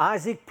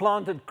 Isaac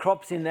planted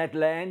crops in that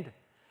land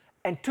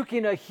and took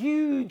in a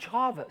huge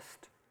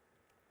harvest.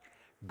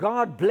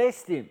 God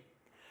blessed him.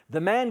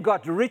 The man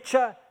got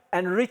richer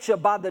and richer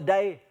by the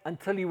day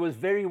until he was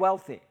very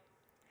wealthy.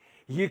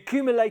 He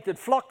accumulated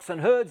flocks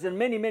and herds and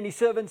many, many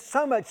servants,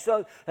 so much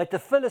so that the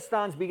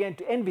Philistines began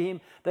to envy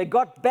him. They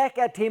got back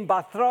at him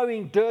by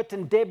throwing dirt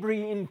and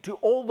debris into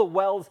all the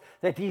wells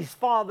that his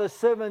father's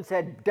servants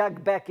had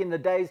dug back in the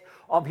days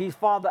of his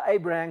father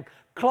Abraham,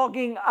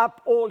 clogging up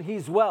all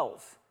his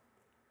wells.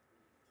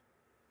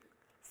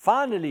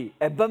 Finally,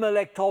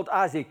 Abimelech told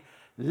Isaac,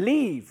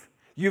 "Leave,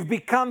 you've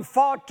become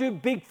far too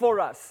big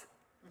for us."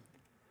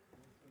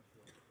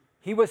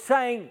 He was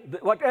saying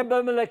what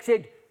Abimelech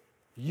said,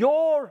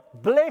 your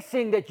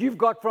blessing that you've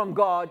got from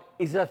God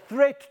is a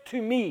threat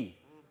to me.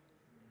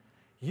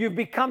 You've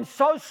become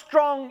so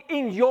strong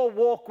in your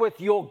walk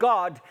with your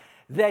God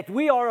that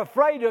we are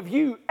afraid of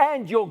you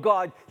and your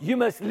God. You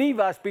must leave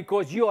us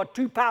because you are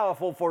too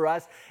powerful for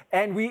us,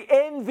 and we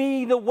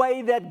envy the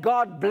way that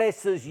God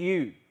blesses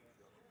you.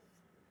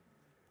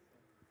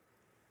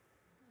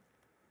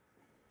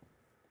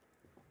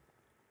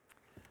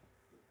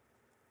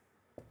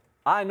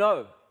 I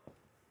know.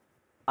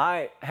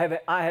 I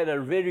had a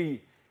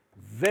very,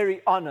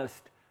 very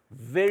honest,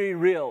 very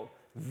real,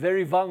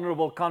 very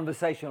vulnerable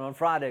conversation on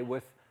Friday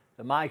with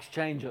my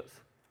exchangers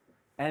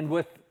and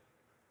with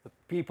the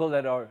people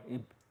that are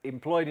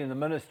employed in the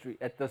ministry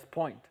at this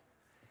point.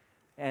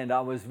 And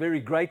I was very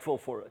grateful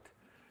for it.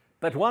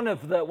 But one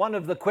of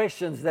the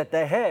questions that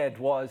they had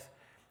was,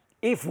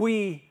 if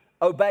we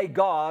obey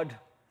God,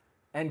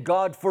 and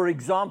God, for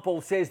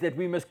example, says that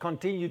we must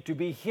continue to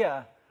be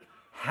here,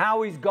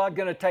 how is God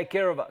going to take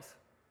care of us?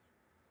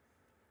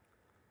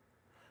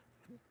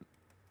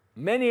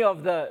 Many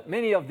of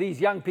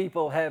these young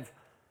people have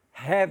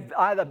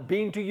either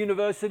been to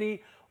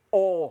university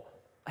or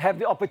have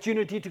the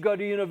opportunity to go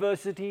to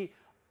university,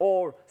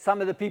 or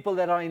some of the people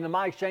that are in the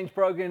My Exchange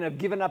program have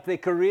given up their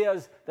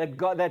careers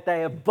that they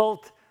have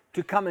built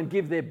to come and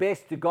give their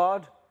best to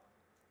God.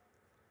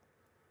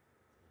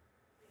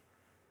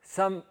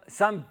 Some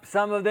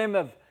of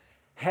them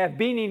have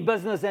been in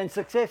business and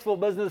successful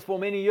business for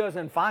many years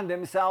and find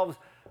themselves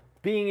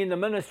being in the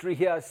ministry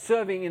here,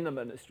 serving in the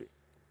ministry.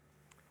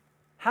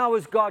 How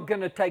is God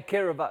going to take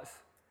care of us?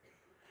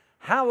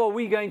 How are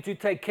we going to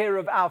take care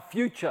of our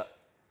future?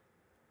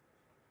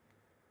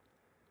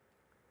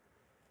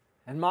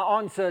 And my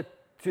answer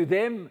to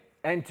them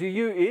and to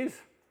you is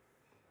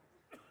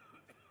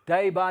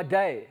day by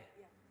day.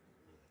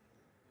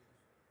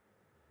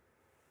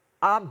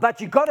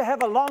 But you've got to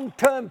have a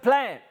long-term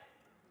plan.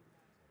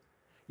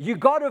 You've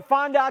got to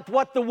find out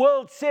what the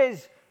world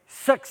says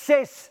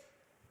success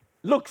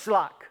looks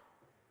like.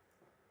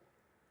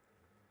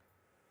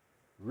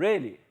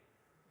 Really?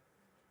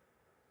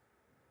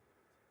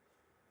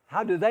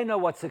 How do they know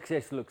what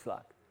success looks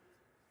like?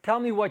 Tell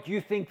me what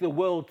you think the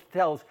world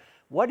tells.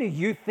 What do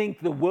you think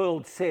the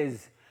world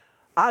says?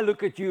 I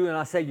look at you and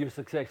I say you're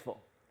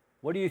successful.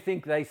 What do you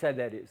think they say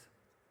that is?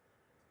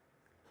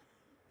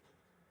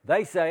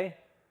 They say,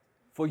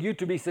 for you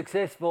to be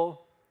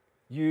successful,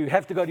 you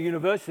have to go to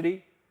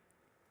university,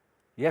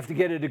 you have to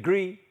get a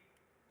degree,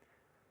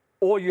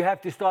 or you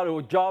have to start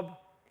a job,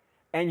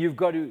 and you've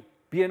got to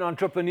be an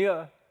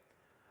entrepreneur.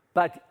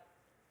 But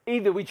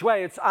either which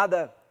way, it's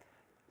either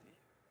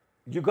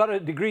you got a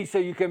degree so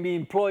you can be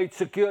employed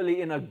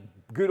securely in a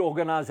good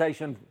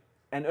organization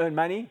and earn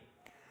money,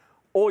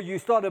 or you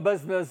start a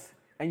business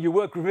and you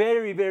work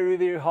very, very,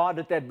 very hard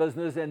at that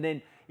business, and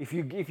then if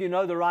you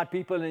know the right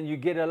people and you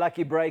get a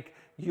lucky break,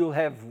 you'll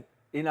have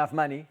enough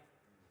money.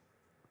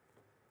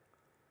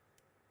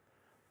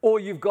 Or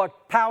you've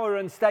got power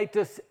and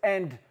status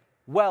and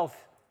wealth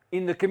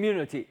in the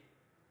community.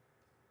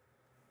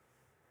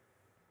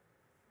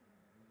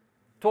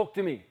 Talk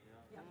to me.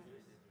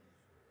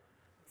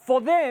 For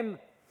them,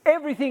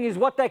 everything is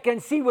what they can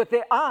see with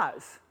their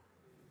eyes.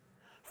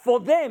 For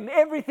them,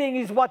 everything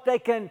is what they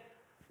can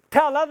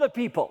tell other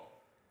people.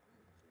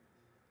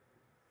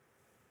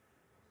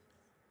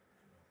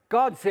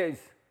 God says,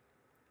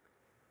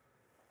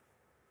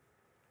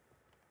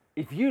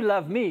 if you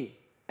love me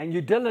and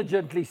you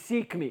diligently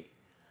seek me,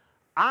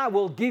 I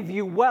will give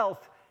you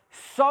wealth,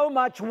 so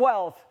much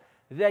wealth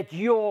that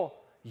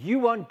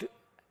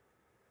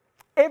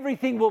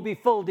everything will be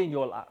filled in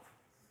your life.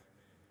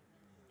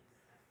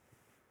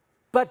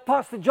 But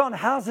Pastor John,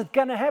 how's it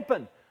going to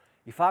happen?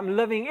 If I'm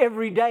living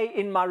every day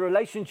in my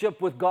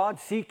relationship with God,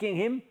 seeking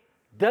Him,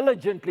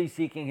 diligently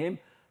seeking Him,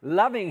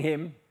 loving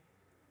Him,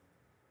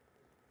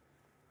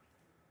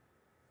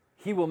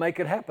 He will make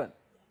it happen.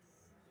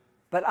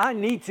 But I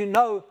need to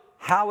know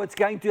how it's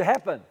going to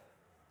happen.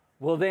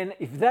 Well then,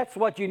 if that's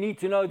what you need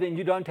to know, then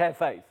you don't have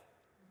faith.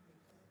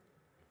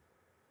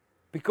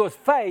 Because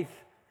faith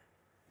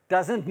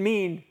doesn't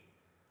mean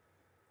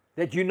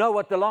that you know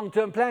what the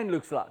long-term plan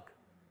looks like.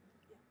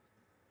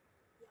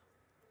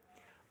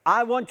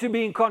 I want to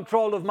be in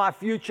control of my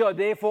future,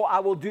 therefore I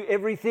will do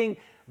everything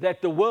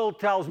that the world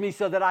tells me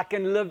so that I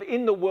can live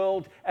in the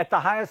world at the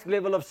highest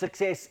level of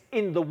success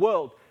in the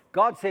world.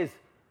 God says,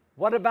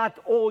 what about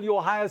all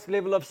your highest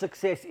level of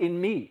success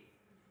in me?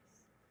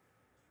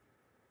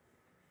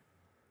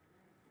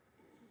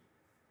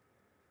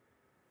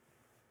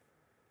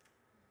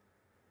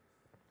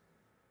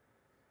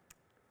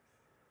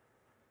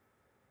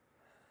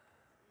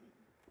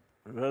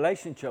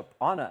 Relationship,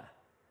 honor,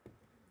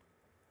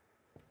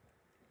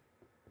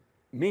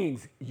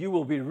 means you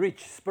will be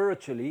rich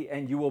spiritually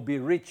and you will be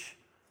rich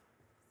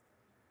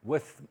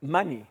with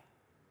money,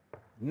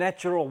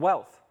 natural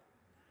wealth.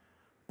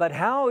 But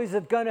how is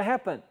it going to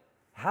happen?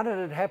 How did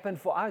it happen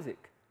for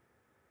Isaac?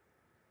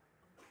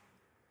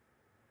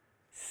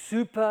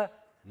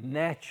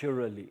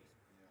 Supernaturally.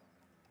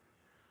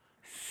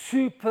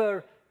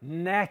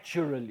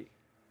 Supernaturally.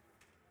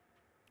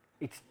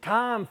 It's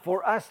time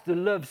for us to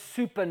live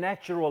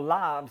supernatural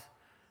lives,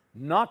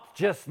 not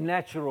just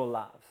natural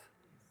lives.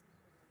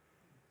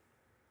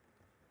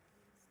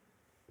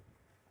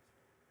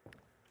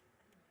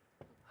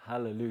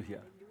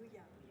 Hallelujah.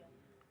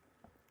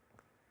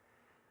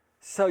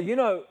 So, you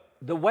know,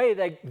 the way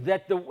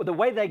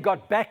they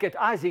got back at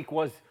Isaac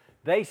was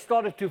they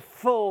started to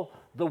fill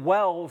the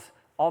wells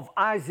of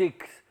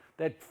Isaac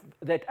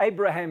that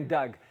Abraham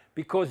dug,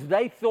 because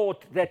they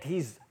thought that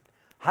his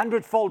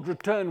hundredfold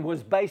return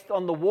was based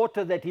on the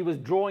water that he was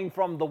drawing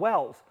from the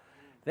wells.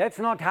 That's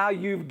not how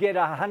you get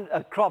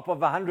a crop of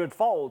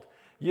 100-fold.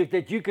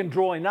 That you can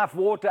draw enough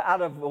water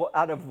out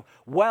of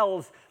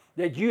wells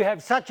that you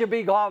have such a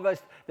big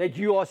harvest, that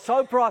you are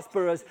so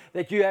prosperous,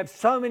 that you have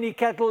so many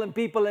cattle and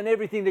people and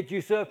everything that you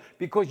serve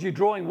because you're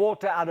drawing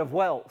water out of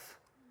wells.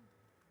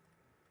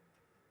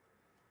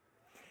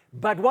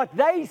 But what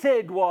they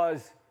said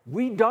was,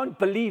 we don't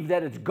believe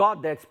that it's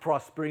God that's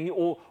prospering,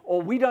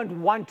 or we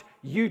don't want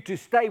you to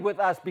stay with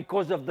us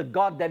because of the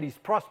God that is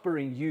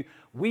prospering you.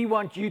 We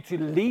want you to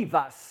leave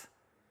us.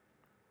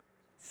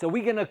 So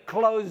we're going to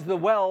close the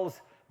wells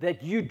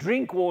that you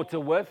drink water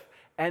with,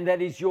 and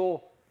that is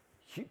your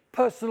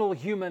personal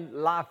human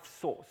life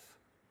source.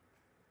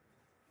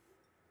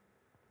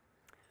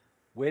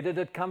 Where did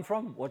it come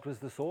from? What was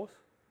the source?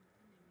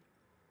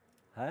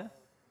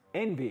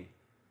 Envy.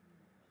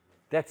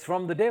 That's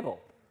from the devil.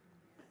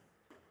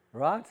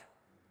 Right?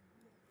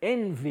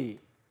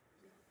 Envy.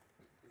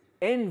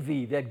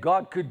 Envy that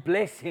God could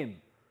bless him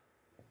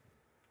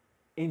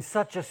in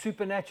such a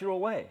supernatural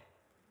way.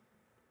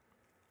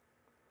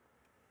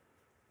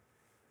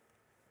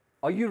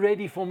 Are you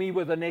ready for me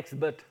with the next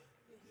bit?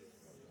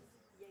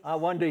 I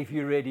wonder if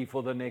you're ready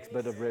for the next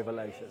bit of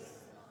revelation.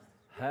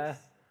 Huh?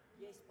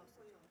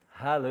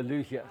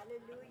 Hallelujah.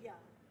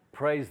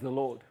 Praise the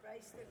Lord.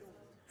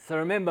 So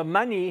remember,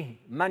 money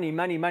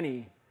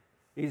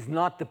is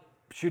not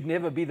should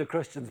never be the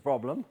Christian's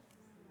problem.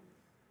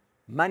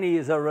 Money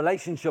is a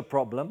relationship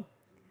problem,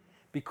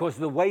 because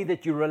the way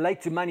that you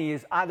relate to money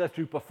is either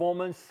through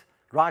performance,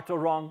 right or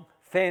wrong,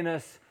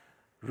 fairness,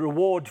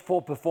 reward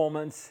for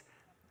performance,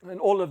 and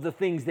all of the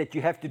things that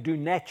you have to do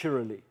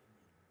naturally.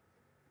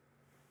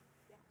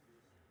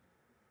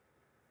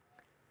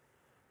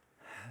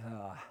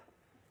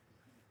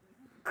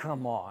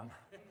 Come on.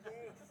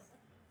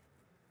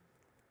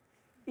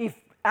 If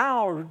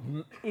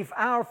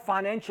our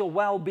financial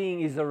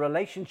well-being is a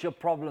relationship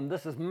problem,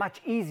 this is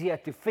much easier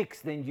to fix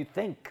than you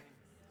think.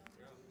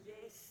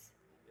 Yes.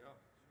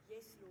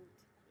 Yes, Lord.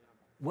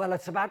 Well,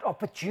 it's about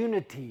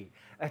opportunity.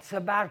 It's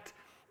about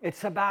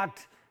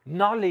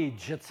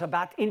knowledge. It's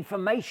about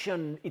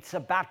information. It's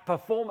about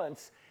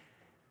performance.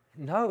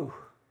 No,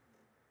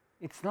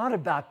 it's not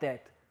about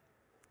that.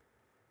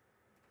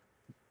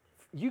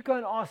 You go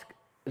and ask.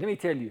 Let me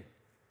tell you.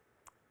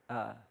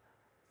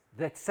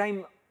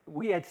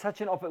 We had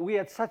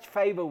such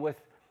favor with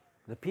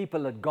the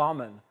people at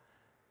Garmin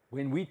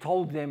when we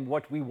told them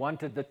what we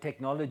wanted the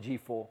technology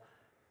for,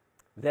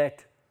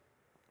 that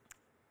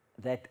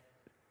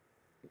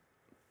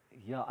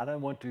yeah, I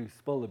don't want to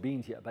spill the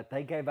beans here, but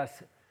they gave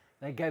us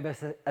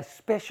a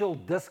special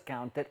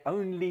discount that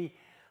only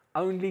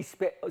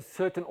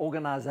certain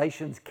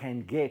organizations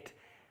can get,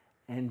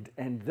 and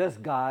this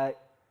guy,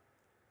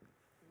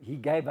 he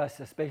gave us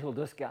a special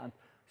discount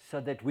so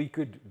that we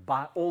could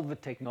buy all the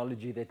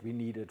technology that we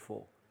needed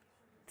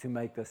to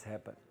make this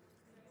happen.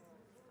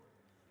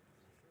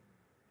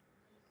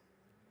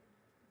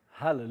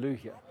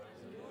 Hallelujah.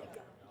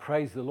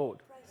 Praise the Lord.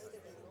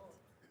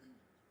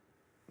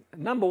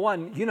 Number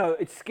one,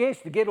 it's scarce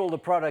to get all the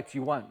products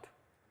you want.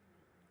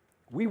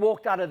 We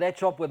walked out of that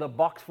shop with a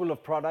box full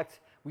of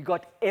products. We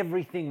got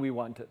everything we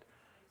wanted.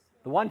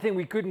 The one thing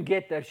we couldn't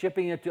get, they're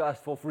shipping it to us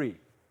for free.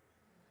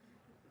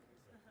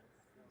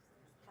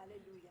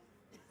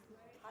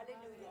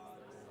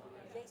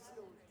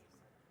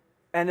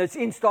 And it's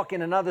in stock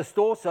in another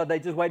store, so they're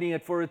just waiting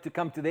for it to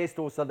come to their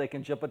store so they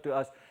can ship it to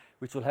us,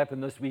 which will happen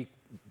this week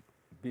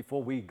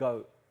before we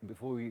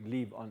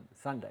leave on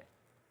Sunday.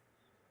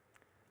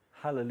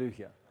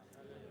 Hallelujah.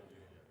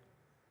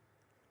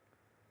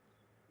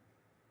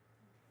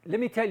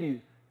 Let me tell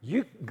you,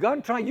 you go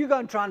and try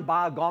and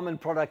buy a Garmin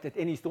product at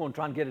any store and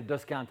try and get a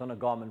discount on a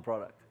Garmin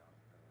product.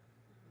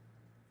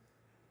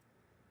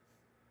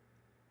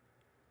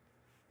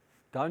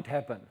 Don't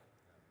happen.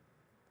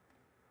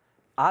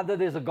 Either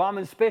there's a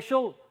Garmin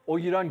special or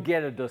you don't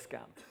get a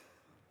discount.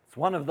 It's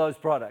one of those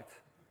products.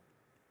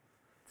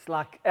 It's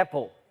like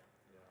Apple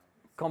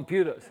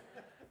computers.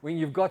 When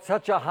you've got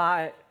such a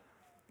high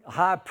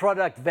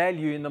product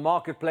value in the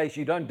marketplace,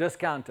 you don't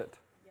discount it.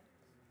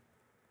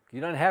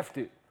 You don't have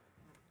to.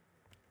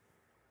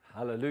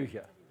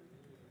 Hallelujah.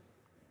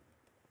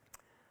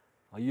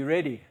 Are you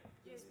ready?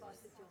 Yes,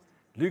 Pastor John.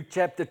 Luke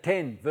chapter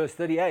 10, verse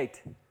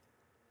 38.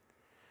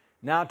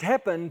 Now it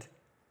happened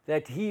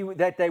that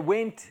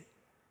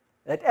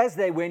as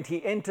they went,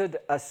 he entered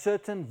a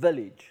certain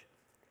village,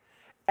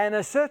 and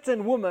a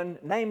certain woman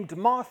named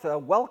Martha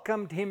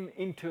welcomed him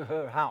into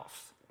her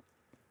house.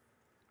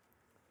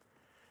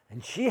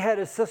 And she had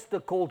a sister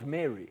called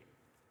Mary,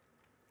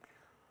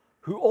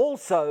 who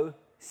also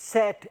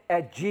sat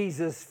at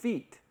Jesus'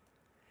 feet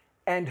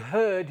and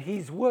heard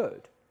his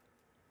word.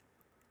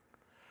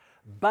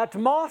 But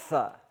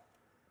Martha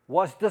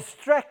was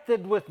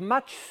distracted with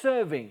much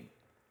serving,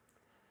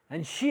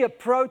 and she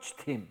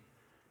approached him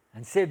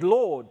and said,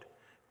 Lord,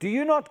 do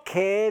you not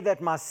care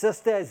that my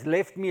sister has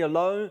left me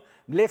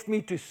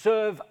to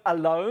serve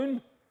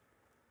alone?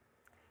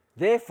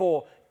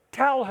 Therefore,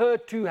 tell her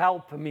to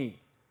help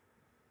me.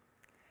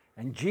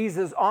 And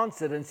Jesus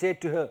answered and said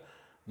to her,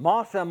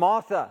 Martha,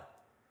 Martha.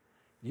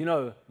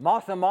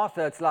 Martha,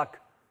 Martha, it's like,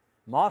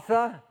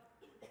 Martha,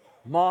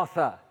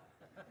 Martha.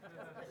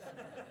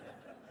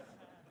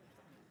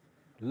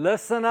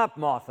 Listen up,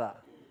 Martha.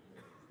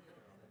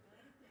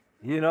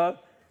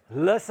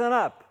 Listen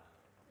up.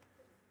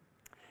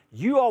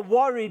 You are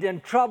worried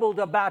and troubled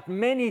about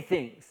many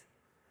things,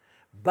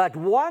 but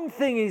one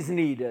thing is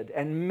needed,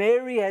 and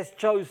Mary has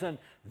chosen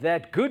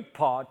that good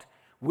part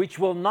which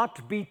will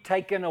not be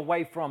taken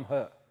away from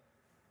her.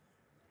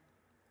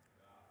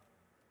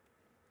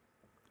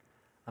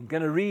 I'm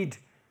going to read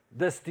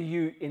this to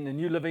you in the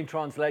New Living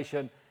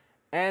Translation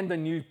and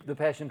the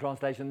Passion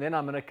Translation, then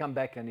I'm going to come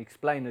back and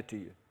explain it to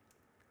you.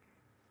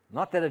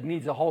 Not that it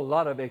needs a whole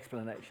lot of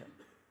explanation,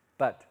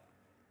 but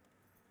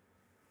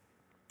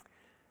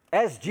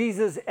as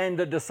Jesus and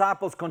the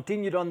disciples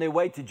continued on their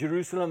way to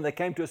Jerusalem, they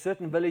came to a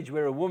certain village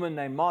where a woman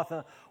named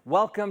Martha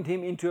welcomed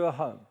him into her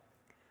home.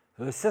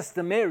 Her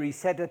sister Mary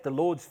sat at the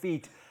Lord's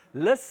feet,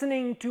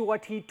 listening to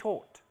what he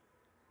taught.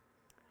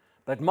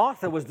 But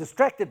Martha was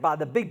distracted by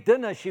the big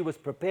dinner she was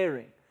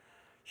preparing.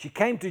 She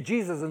came to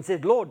Jesus and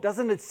said, Lord,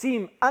 doesn't it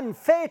seem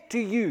unfair to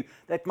you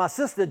that my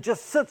sister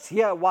just sits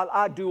here while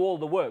I do all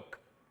the work?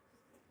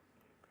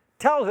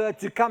 Tell her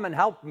to come and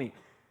help me.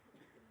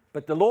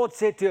 But the Lord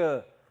said to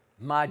her,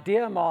 my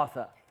dear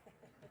Martha,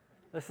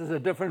 this is a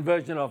different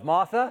version of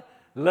Martha,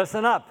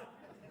 listen up.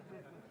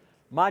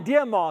 My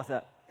dear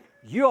Martha,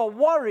 you are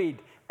worried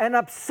and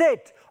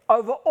upset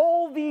over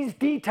all these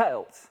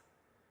details.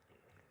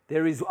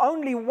 There is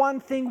only one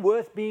thing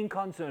worth being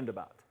concerned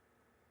about.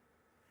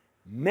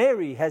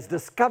 Mary has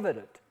discovered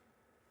it,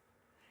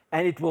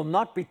 and it will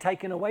not be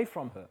taken away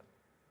from her.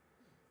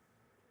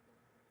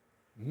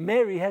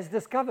 Mary has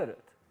discovered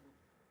it.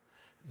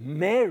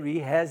 Mary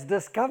has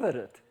discovered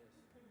it.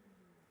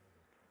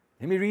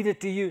 Let me read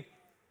it to you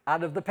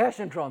out of the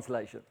Passion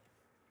Translation.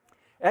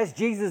 As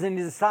Jesus and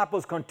his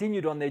disciples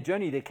continued on their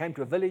journey, they came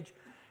to a village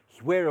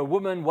where a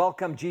woman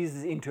welcomed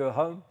Jesus into her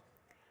home.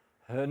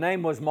 Her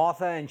name was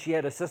Martha, and she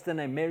had a sister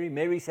named Mary.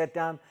 Mary sat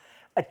down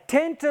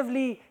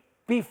attentively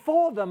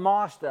before the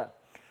Master,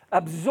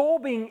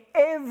 absorbing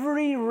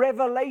every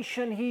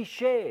revelation he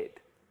shared.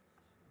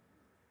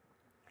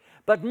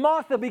 But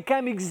Martha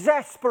became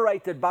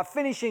exasperated by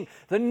finishing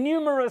the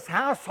numerous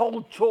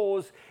household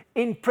chores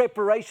in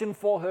preparation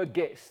for her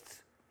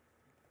guests.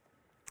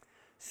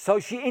 So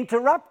she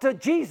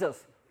interrupted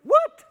Jesus.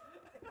 What?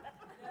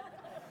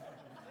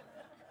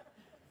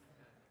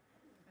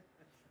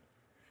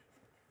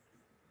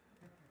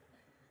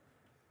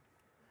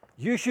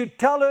 You should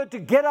tell her to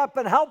get up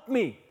and help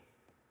me.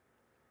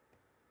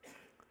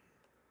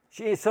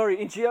 She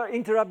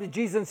interrupted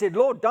Jesus and said,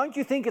 Lord, don't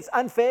you think it's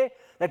unfair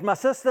that my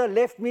sister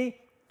left me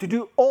to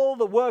do all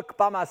the work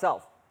by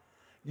myself?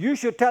 You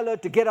should tell her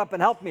to get up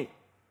and help me.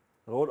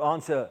 The Lord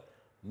answered,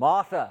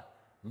 Martha,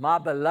 my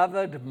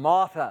beloved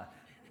Martha,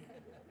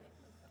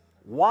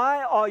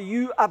 why are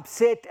you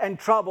upset and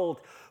troubled,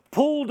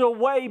 pulled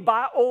away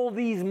by all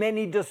these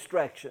many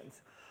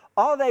distractions?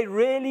 Are they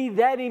really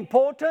that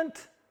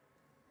important?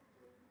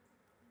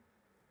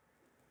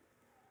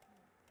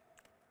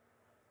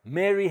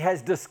 Mary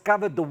has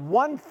discovered the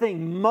one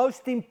thing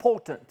most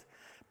important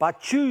by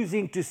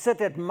choosing to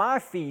sit at my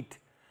feet.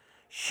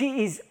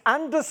 She is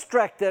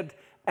undistracted,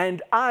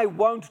 and I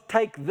won't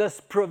take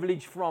this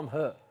privilege from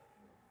her.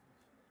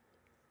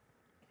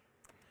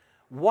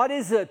 What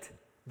is it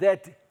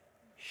that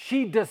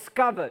she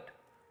discovered?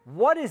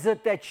 What is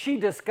it that she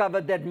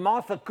discovered that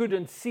Martha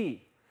couldn't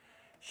see?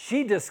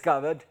 She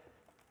discovered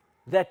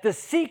that the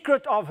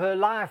secret of her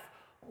life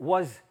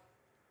was,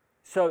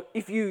 so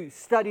if you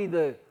study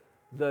the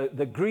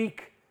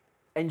Greek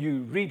and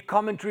you read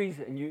commentaries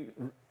and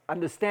you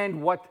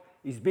understand what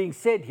is being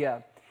said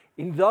here,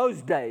 in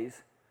those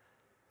days,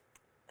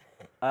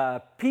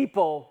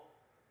 people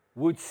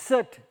would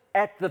sit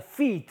at the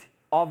feet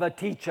of a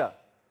teacher.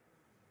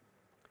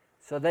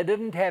 So they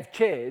didn't have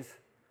chairs.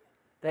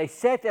 They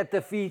sat at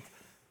the feet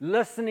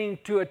listening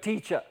to a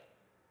teacher.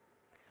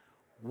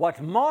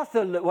 What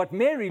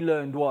Mary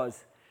learned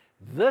was,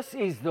 this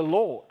is the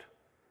Lord.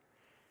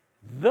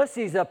 This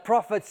is a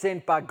prophet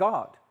sent by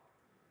God.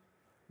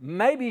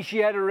 Maybe she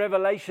had a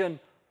revelation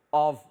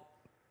of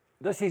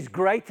this is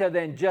greater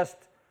than just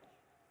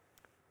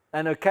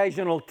an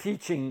occasional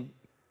teaching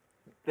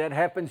that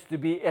happens to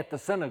be at the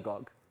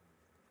synagogue.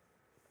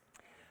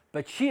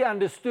 But she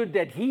understood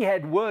that he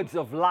had words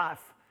of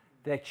life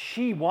that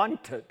she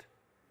wanted.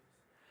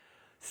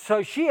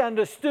 So she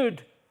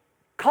understood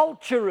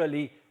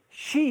culturally,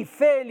 she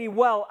fairly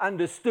well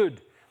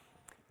understood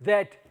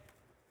that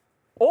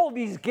all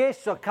these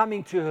guests are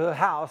coming to her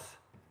house,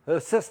 her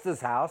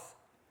sister's house,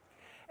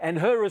 and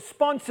her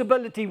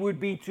responsibility would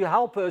be to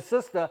help her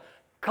sister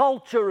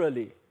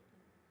culturally,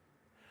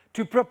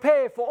 to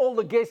prepare for all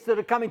the guests that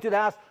are coming to the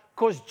house,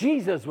 because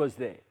Jesus was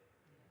there.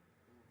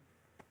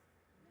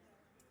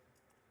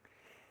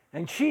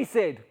 And she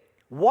said,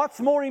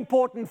 what's more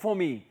important for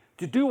me,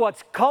 to do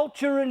what's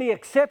culturally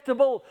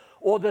acceptable,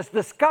 or this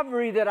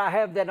discovery that I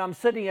have that I'm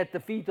sitting at the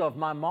feet of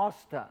my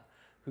Master,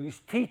 who's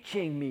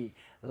teaching me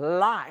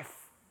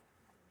life,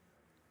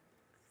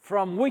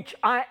 from which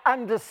I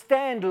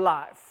understand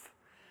life,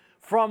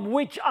 from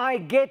which I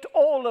get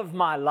all of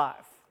my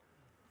life?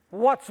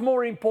 What's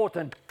more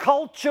important,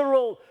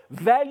 cultural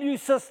value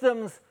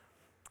systems,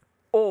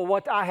 or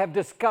what I have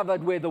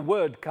discovered where the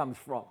word comes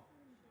from?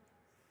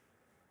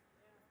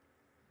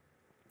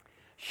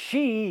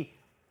 She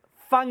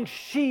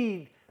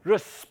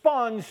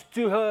responds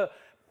to her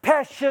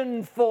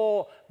passion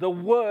for the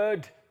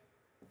word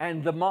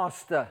and the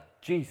Master,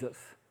 Jesus.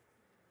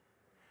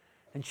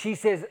 And she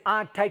says,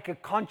 I take a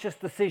conscious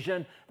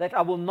decision that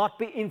I will not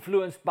be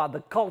influenced by the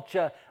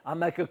culture. I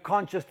make a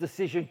conscious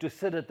decision to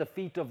sit at the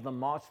feet of the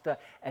Master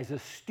as a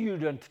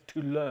student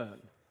to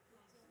learn.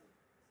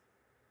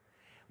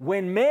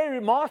 When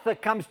Martha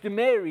comes to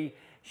Mary,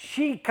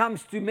 she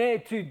comes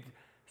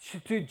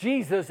to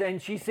Jesus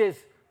and she says,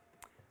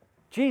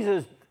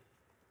 Jesus,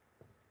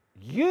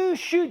 you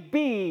should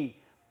be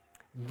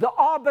the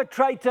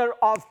arbitrator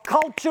of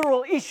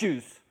cultural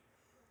issues.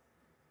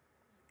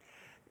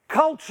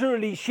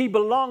 Culturally, she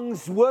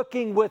belongs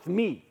working with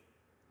me.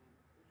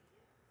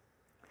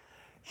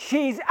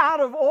 She's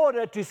out of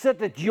order to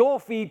sit at your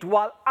feet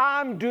while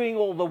I'm doing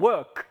all the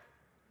work.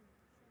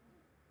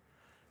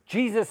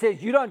 Jesus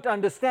says, you don't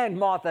understand,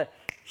 Martha.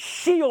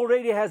 She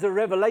already has a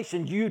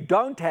revelation you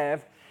don't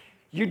have.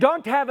 You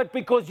don't have it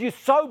because you're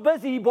so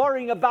busy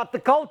worrying about the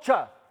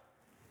culture.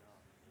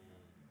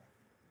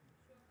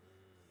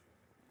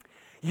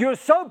 You're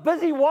so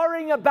busy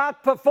worrying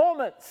about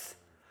performance.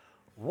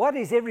 What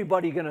is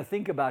everybody going to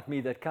think about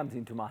me that comes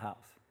into my house?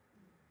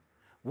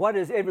 What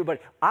is everybody?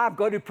 I've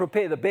got to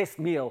prepare the best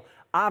meal.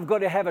 I've got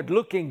to have it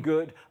looking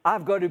good.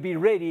 I've got to be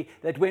ready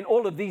that when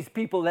all of these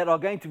people that are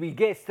going to be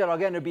guests, that are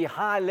going to be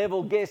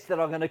high-level guests, that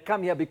are going to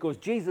come here because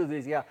Jesus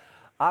is here,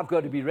 I've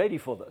got to be ready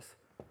for this.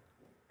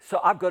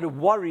 So I've got to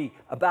worry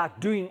about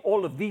doing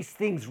all of these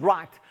things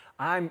right.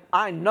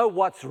 I know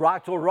what's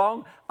right or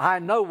wrong. I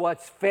know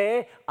what's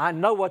fair. I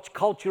know what's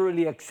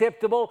culturally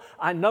acceptable.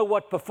 I know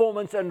what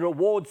performance and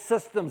reward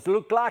systems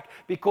look like,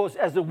 because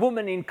as a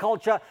woman in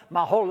culture,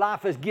 my whole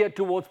life is geared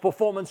towards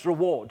performance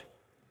reward.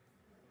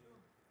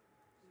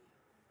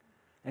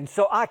 And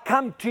so I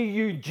come to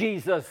you,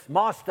 Jesus,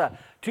 Master,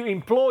 to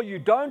implore you,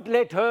 don't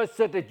let her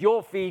sit at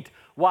your feet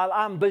while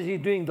I'm busy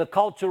doing the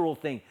cultural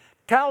thing.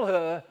 Tell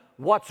her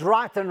what's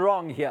right and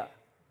wrong here.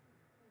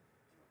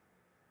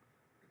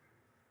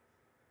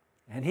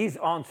 And his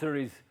answer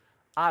is,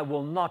 I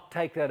will not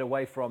take that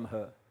away from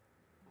her.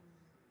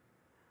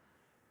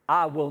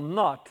 I will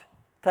not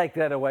take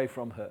that away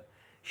from her.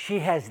 She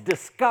has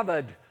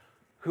discovered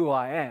who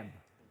I am.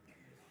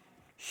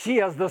 She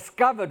has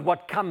discovered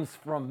what comes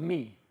from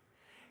me.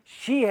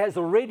 She has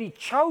already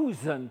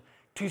chosen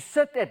to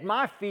sit at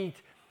my feet,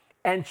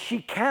 and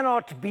she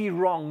cannot be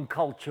wrong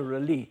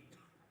culturally.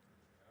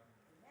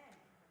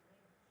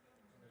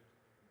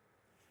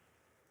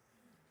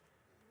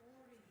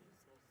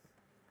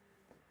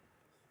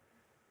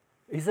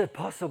 Is it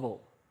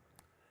possible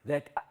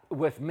that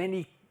with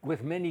many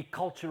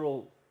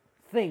cultural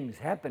things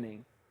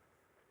happening,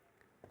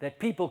 that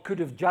people could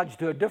have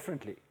judged her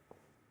differently?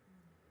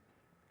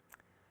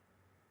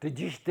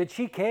 Did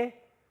she care?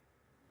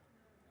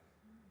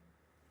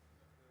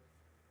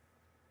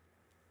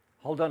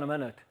 Hold on a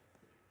minute.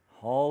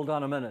 Hold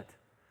on a minute.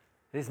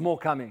 There's more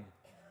coming.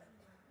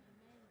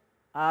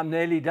 I'm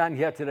nearly done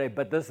here today,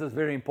 but this is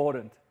very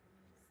important.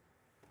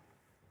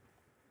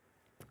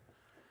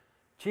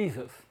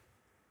 Jesus,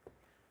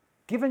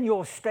 given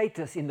your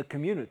status in the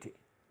community,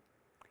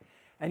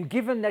 and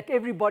given that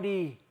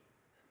everybody,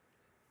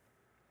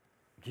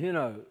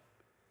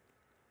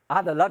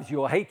 either loves you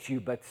or hates you,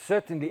 but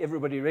certainly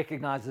everybody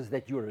recognizes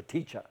that you're a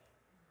teacher,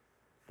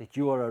 that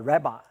you are a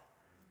rabbi,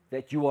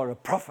 that you are a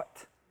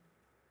prophet,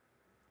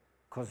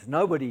 because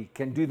nobody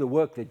can do the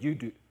work that you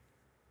do.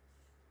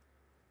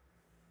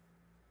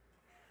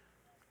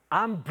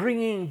 I'm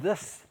bringing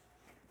this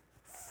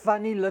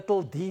funny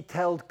little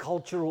detailed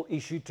cultural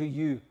issue to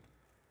you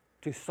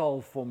to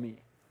solve for me.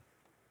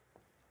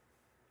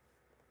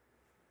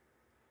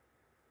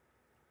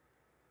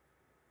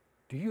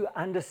 Do you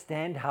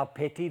understand how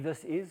petty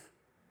this is?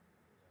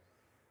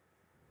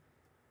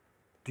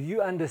 Do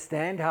you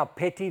understand how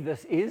petty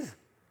this is?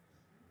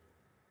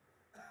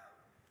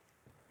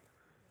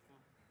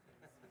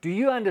 Do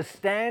you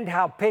understand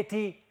how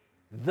petty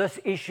this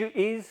issue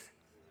is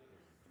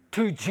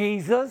to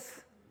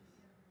Jesus?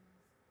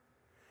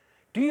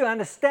 Do you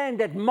understand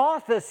that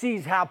Martha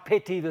sees how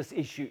petty this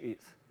issue is?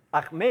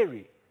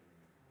 Mary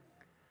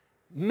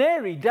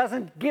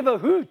doesn't give a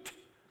hoot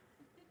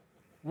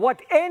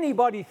what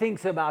anybody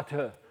thinks about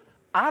her.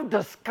 I've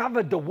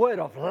discovered the word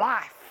of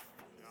life.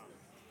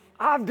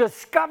 I've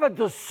discovered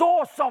the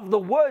source of the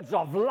words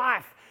of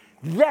life.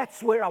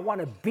 That's where I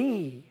want to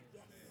be.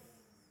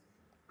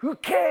 Who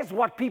cares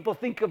what people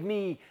think of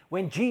me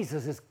when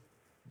Jesus is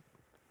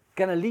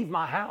going to leave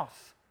my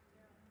house?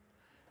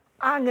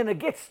 I'm going to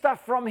get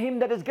stuff from him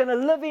that is going to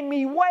live in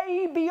me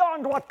way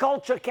beyond what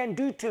culture can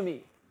do to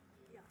me.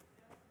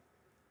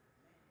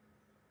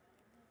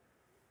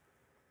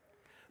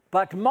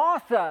 But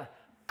Martha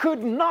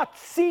could not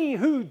see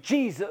who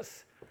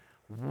Jesus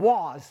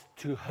was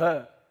to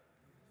her.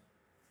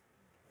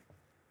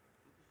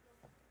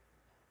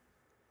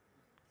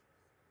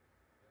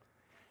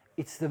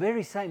 It's the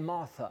very same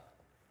Martha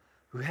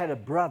who had a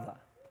brother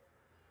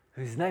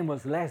whose name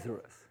was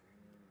Lazarus.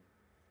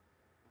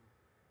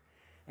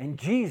 And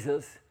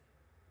Jesus,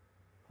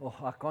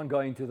 I can't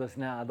go into this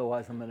now,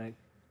 otherwise I'm going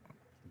to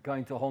go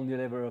into a whole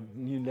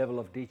new level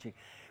of teaching.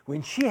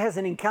 When she has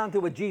an encounter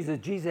with Jesus,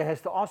 Jesus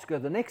has to ask her,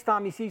 the next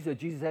time he sees her,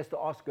 Jesus has to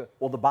ask her,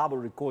 or the Bible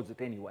records it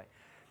anyway.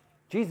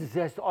 Jesus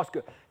has to ask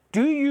her,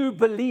 do you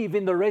believe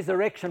in the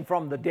resurrection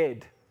from the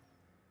dead?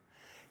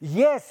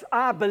 Yes,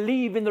 I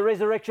believe in the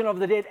resurrection of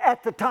the dead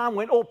at the time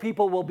when all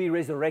people will be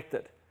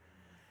resurrected.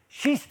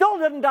 She still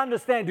didn't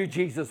understand who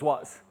Jesus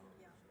was.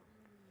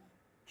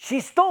 She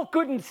still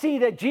couldn't see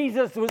that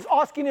Jesus was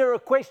asking her a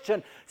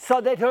question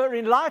so that her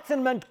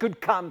enlightenment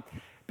could come,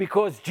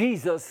 because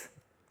Jesus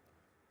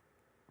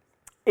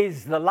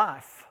is the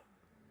life.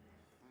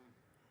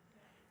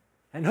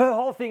 And her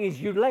whole thing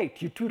is, you're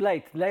late, you're too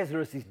late,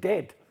 Lazarus is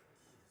dead.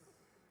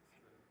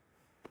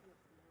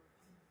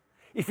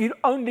 If you'd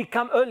only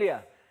come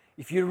earlier.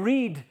 If you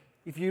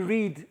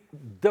read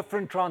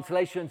different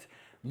translations,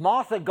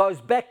 Martha goes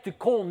back to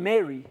call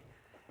Mary,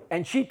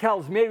 and she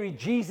tells Mary,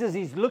 Jesus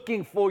is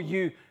looking for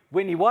you,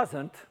 when he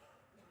wasn't.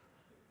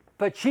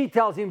 But she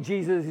tells him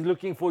Jesus is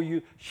looking for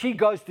you. She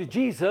goes to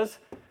Jesus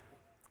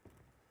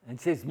and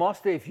says,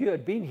 Master, if you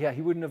had been here,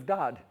 he wouldn't have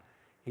died.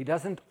 He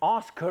doesn't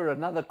ask her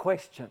another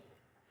question.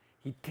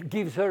 He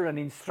gives her an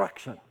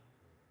instruction.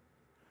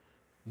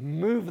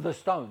 Move the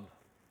stone.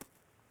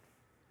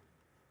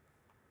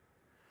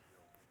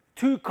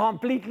 Two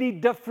completely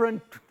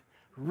different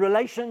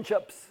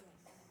relationships.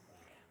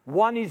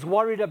 One is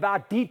worried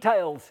about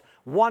details.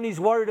 One is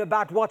worried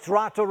about what's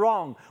right or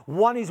wrong.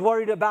 One is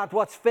worried about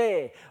what's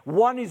fair.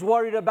 One is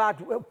worried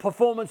about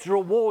performance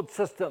reward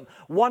system.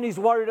 One is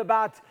worried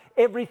about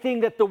everything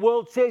that the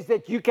world says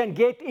that you can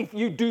get if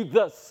you do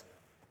this.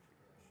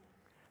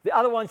 The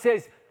other one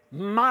says,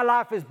 my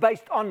life is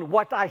based on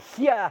what I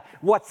hear,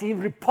 what's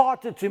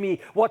reported to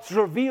me, what's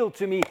revealed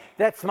to me.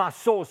 That's my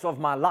source of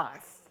my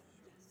life.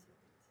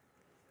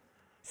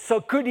 So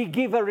could he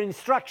give her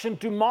instruction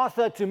to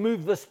Martha to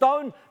move the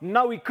stone?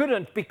 No, he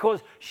couldn't,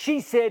 because she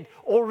said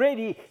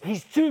already,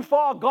 he's too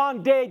far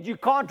gone dead. You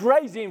can't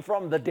raise him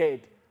from the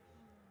dead.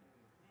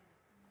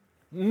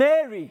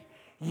 Mary,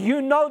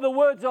 you know the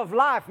words of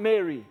life,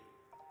 Mary.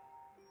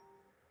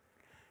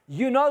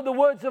 You know the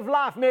words of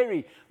life,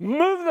 Mary.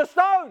 Move the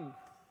stone.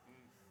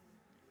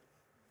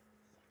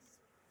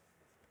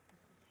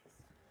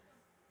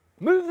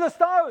 Move the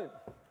stone.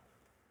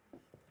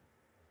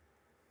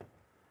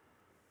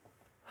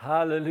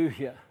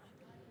 Hallelujah.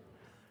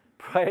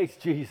 Praise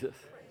Jesus.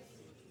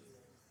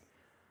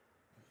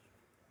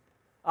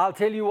 I'll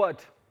tell you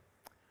what.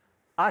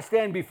 I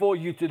stand before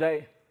you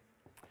today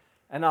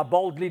and I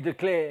boldly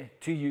declare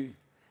to you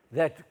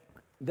that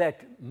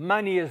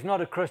money is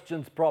not a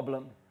Christian's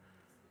problem.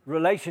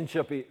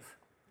 Relationship is.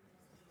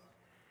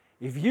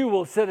 If you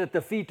will sit at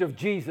the feet of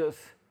Jesus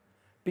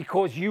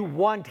because you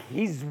want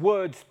his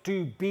words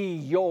to be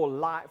your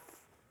life,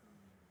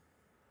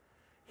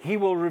 he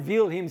will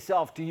reveal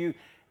himself to you,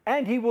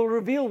 and he will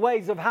reveal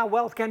ways of how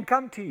wealth can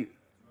come to you.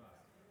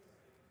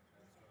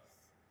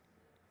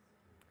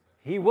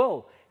 He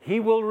will. He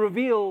will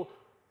reveal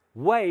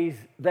ways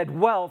that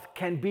wealth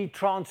can be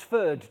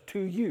transferred to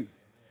you.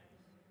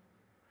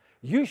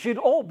 You should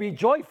all be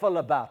joyful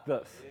about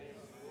this.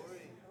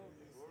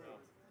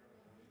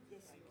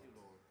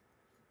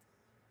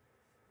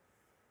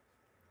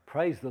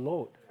 Praise the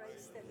Lord.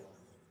 Praise the Lord.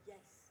 Yes.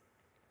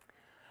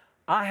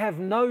 I have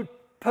no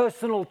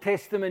personal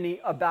testimony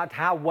about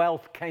how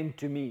wealth came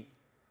to me.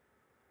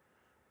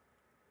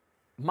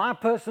 My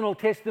personal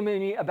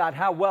testimony about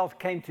how wealth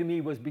came to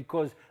me was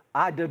because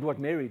I did what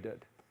Mary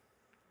did.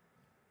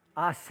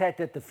 I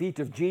sat at the feet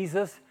of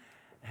Jesus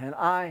and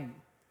I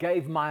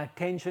gave my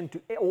attention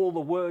to all the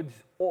words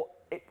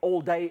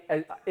all day,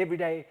 every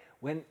day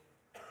when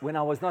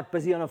I was not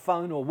busy on a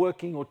phone or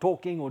working or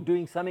talking or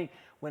doing something.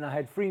 When I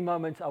had free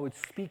moments, I would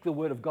speak the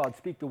word of God,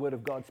 speak the word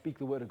of God, speak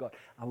the word of God.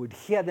 I would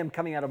hear them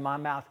coming out of my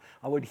mouth.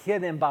 I would hear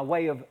them by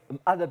way of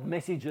other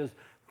messages,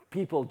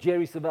 people,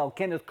 Jerry Savelle,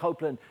 Kenneth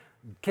Copeland,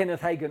 Kenneth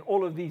Hagin,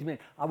 all of these men.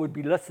 I would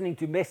be listening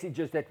to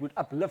messages that would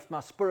uplift my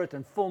spirit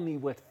and fill me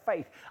with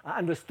faith. I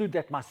understood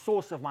that my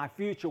source of my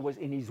future was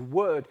in his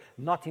word,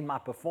 not in my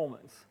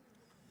performance.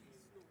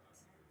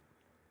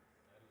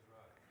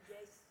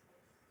 Yes.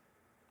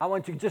 I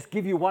want to just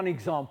give you one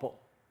example.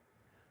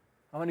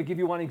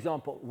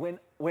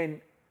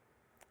 When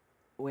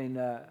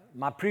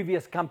my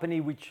previous company,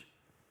 which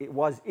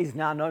is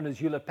now known as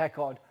Hewlett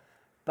Packard,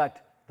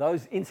 but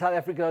those in South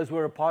Africa, those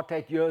were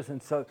apartheid years,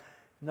 and so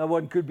no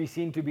one could be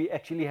seen to be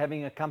actually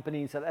having a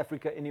company in South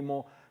Africa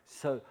anymore.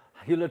 So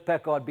Hewlett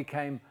Packard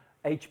became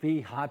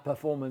HP, High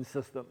Performance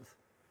Systems.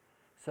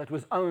 So it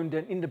was owned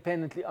and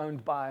independently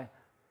owned by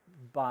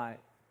a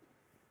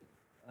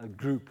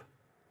group.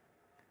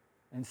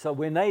 And so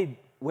when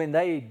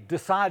they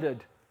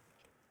decided,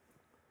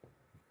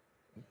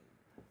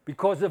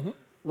 because of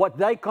what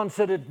they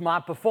considered my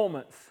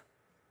performance.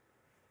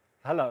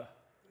 Hello.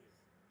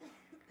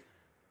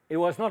 It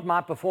was not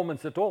my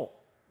performance at all.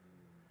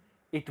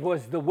 It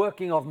was the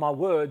working of my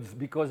words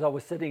because I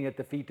was sitting at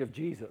the feet of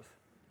Jesus.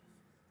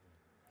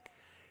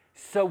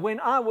 So when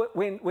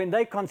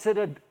they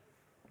considered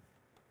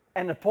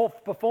a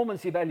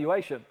performance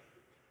evaluation,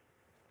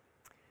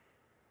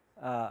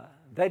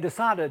 they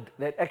decided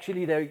that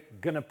actually they're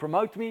going to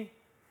promote me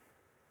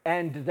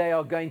and they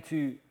are going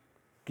to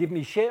give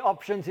me share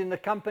options in the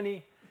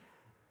company,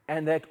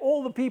 and that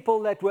all the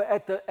people that were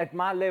at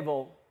my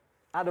level,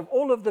 out of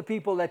all of the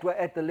people that were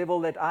at the level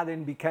that I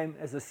then became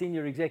as a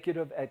senior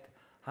executive at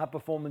High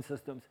Performance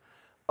Systems,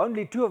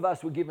 only 2 of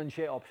us were given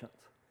share options.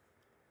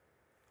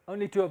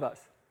 Only 2 of us.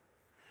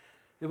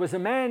 There was a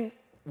man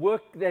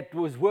that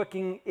was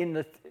working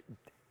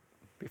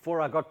before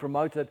I got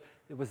promoted,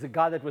 there was a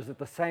guy that was at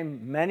the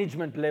same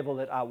management level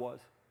that I was.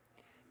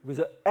 He was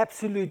an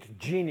absolute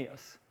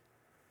genius.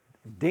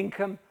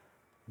 Dinkum.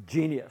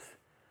 Genius.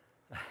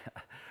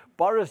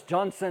 Boris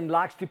Johnson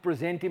likes to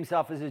present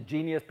himself as a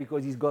genius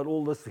because he's got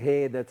all this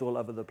hair that's all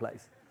over the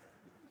place.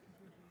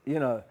 You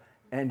know,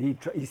 and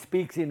he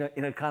speaks in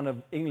a kind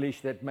of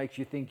English that makes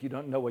you think you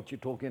don't know what you're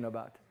talking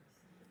about.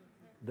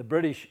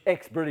 The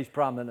ex-British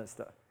Prime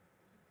Minister.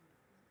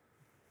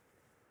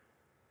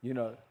 You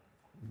know,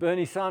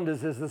 Bernie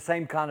Sanders has the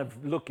same kind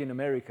of look in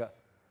America.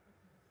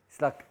 It's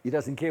like he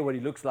doesn't care what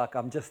he looks like,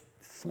 I'm just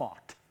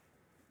smart.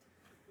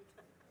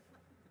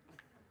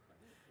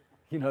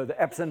 You know, the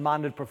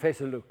absent-minded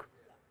professor look.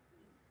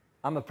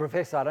 I'm a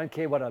professor, I don't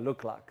care what I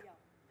look like.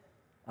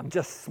 I'm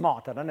just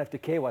smart, I don't have to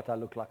care what I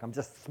look like, I'm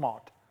just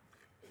smart.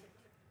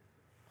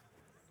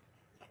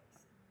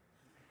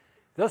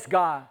 This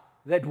guy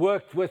that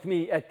worked with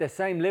me at the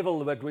same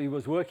level that he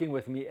was working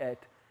with me at,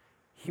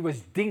 he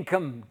was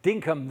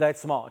dinkum that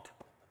smart.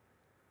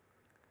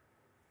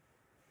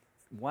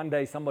 One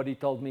day somebody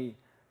told me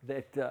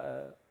that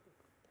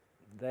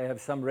they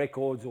have some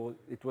records, or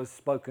it was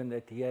spoken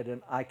that he had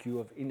an IQ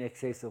of in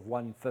excess of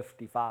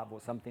 155 or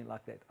something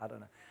like that. I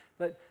don't know.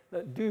 But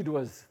the dude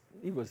was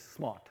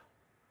smart.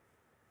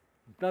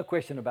 No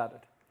question about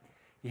it.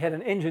 He had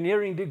an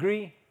engineering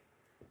degree.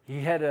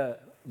 He had a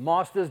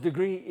master's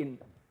degree in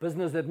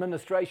business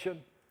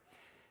administration.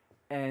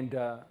 And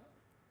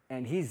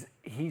his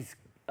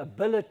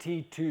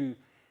ability to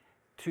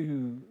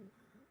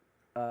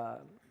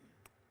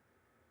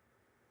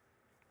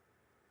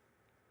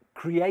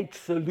create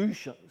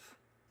solutions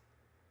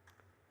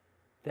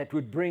that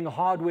would bring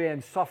hardware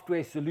and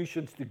software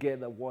solutions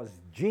together was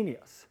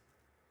genius.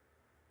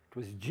 It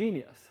was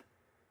genius.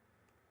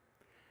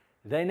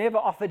 They never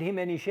offered him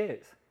any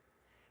shares.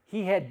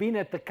 He had been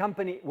at the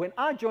company, when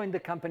I joined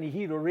the company,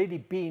 he'd already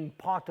been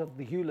part of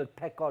the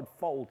Hewlett-Packard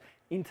fold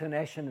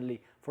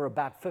internationally for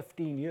about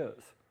 15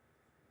 years.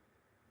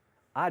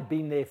 I'd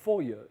been there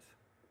 4 years.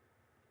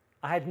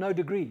 I had no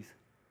degrees.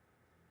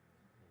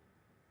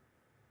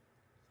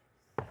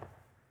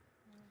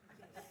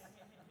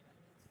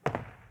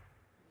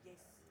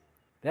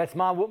 That's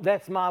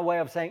my way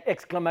of saying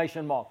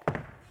exclamation mark.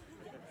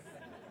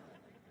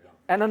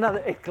 And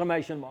another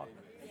exclamation mark.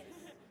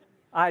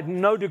 I had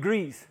no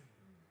degrees.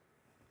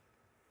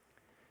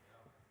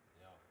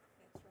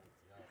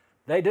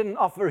 They didn't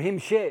offer him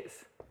shares.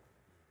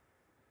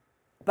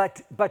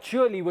 But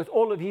surely with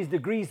all of his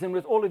degrees and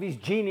with all of his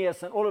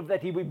genius and all of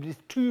that, he would be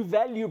too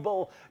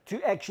valuable to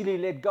actually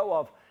let go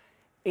of.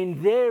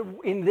 In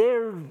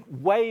their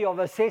way of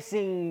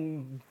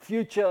assessing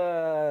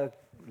future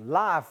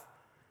life,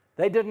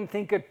 they didn't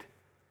think it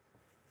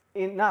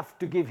enough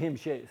to give him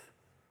shares.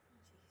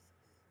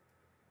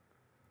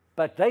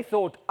 But they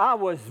thought I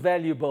was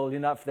valuable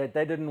enough that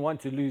they didn't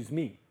want to lose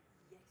me.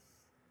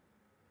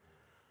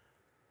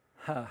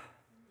 Huh.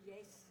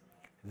 Yes.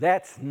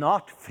 That's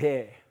not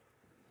fair.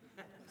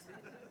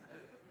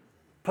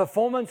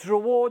 Performance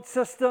reward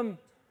system,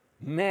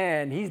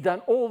 man, he's done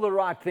all the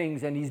right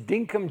things and he's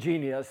dinkum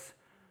genius.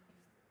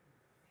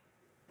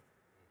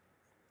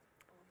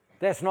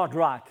 That's not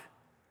right.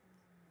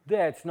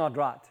 That's not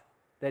right.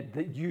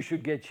 That you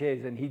should get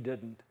shares and he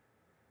didn't.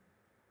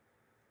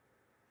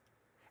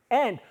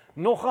 And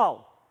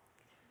nogal,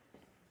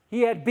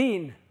 he had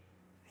been,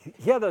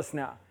 hear this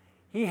now,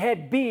 he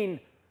had been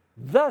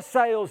the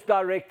sales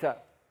director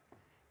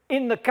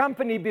in the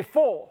company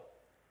before,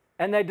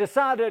 and they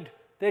decided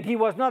that he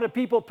was not a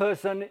people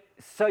person,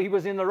 so he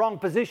was in the wrong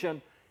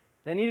position.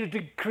 They needed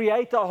to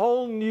create a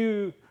whole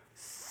new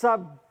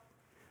subtitle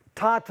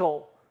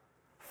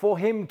for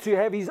him to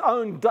have his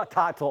own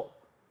title,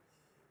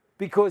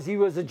 because he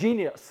was a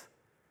genius.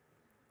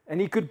 And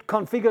he could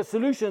configure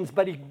solutions,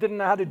 but he didn't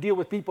know how to deal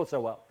with people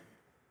so well.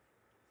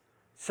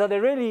 So they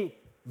really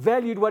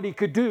valued what he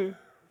could do,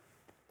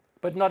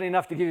 but not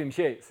enough to give him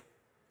shares.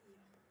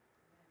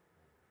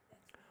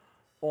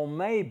 Or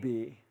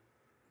maybe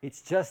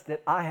it's just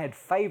that I had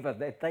favor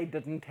that they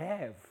didn't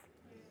have.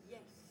 Yes.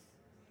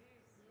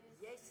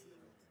 Yes.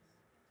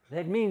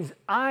 That means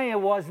I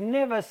was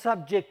never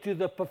subject to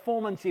the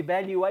performance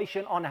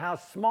evaluation on how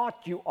smart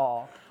you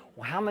are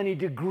or how many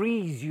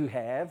degrees you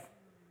have.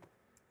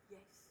 Yes.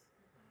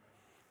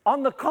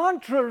 On the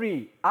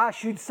contrary, I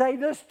should say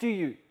this to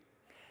you,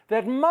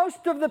 that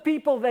most of the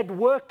people that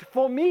worked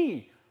for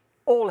me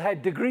all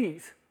had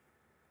degrees.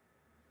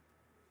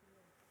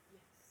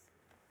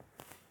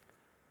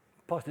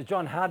 Pastor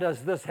John, how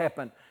does this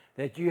happen?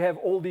 That you have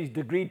all these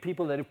degreed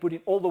people that have put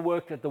in all the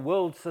work that the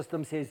world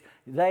system says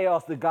they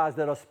are the guys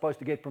that are supposed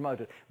to get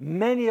promoted.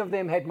 Many of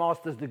them had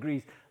master's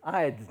degrees.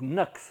 I had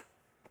nix.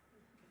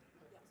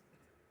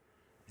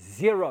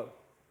 Zero.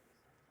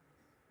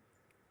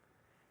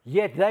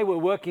 Yet they were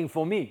working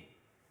for me.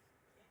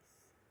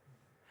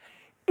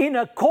 In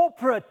a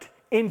corporate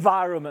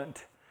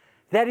environment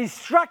that is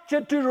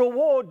structured to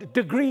reward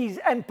degrees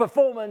and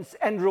performance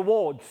and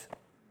rewards.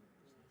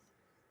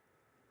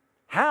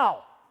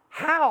 How?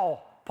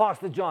 How,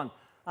 Pastor John?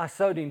 I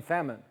sowed in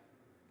famine.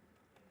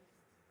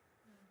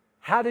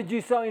 How did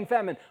you sow in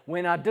famine?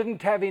 When I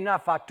didn't have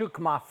enough, I took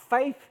my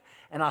faith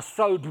and I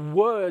sowed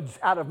words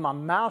out of my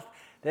mouth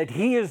that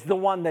He is the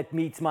one that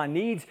meets my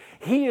needs.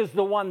 He is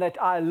the one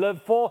that I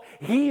live for.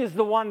 He is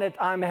the one that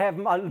I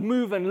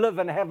move and live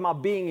and have my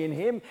being in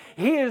Him.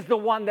 He is the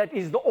one that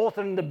is the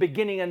author and the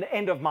beginning and the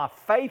end of my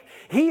faith.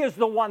 He is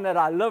the one that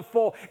I live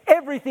for.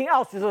 Everything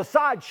else is a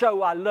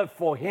sideshow. I live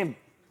for Him.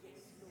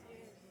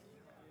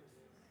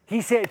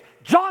 He said,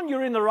 John,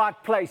 you're in the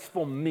right place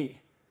for me.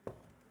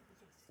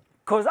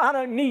 Because I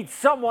don't need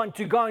someone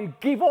to go and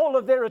give all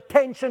of their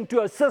attention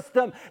to a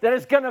system that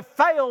is going to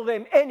fail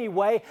them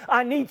anyway.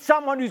 I need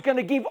someone who's going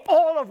to give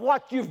all of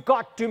what you've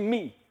got to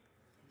me.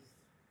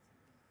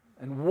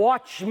 And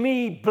watch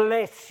me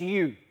bless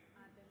you.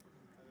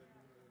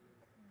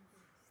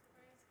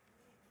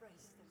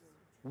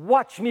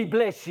 Watch me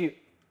bless you.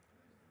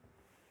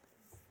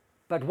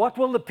 But what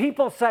will the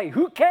people say?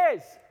 Who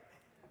cares?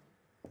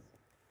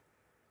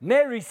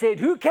 Mary said,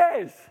 who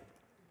cares?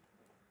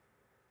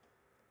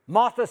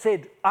 Martha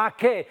said, I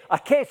care. I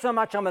care so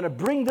much, I'm going to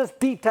bring this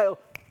detail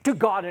to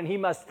God, and He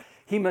must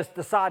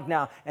decide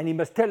now, and He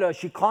must tell her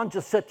she can't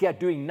just sit here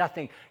doing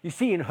nothing. You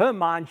see, in her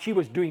mind, she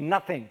was doing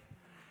nothing.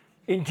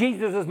 In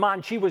Jesus'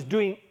 mind, she was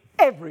doing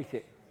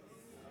everything.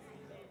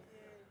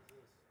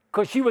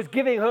 Because she was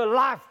giving her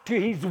life to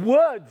His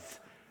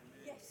words.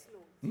 Yes,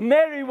 Lord.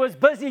 Mary was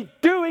busy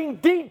doing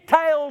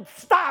detailed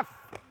stuff.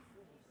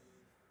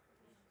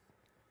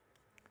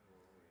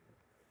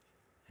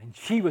 And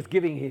she was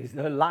giving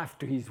her life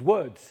to His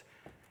words.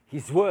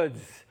 His words.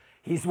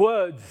 His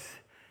words.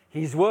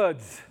 His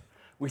words.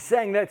 We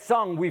sang that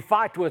song, We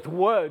Fight with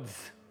Words.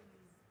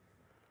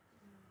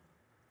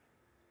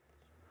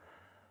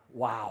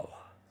 Wow.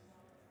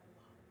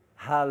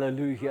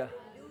 Hallelujah.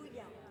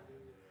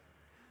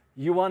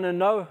 You want to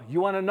know?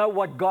 You want to know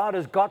what God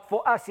has got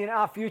for us in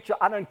our future?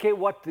 I don't care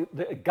what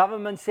the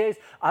government says.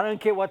 I don't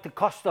care what the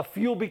cost of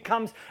fuel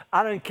becomes.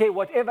 I don't care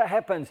whatever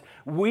happens.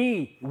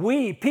 We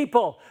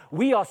people,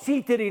 we are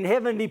seated in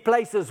heavenly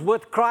places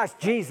with Christ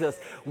Jesus.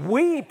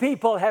 We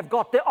people have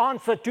got the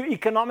answer to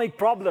economic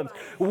problems.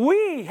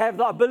 We have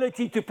the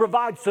ability to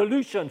provide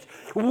solutions.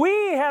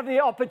 We have the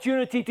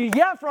opportunity to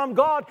hear from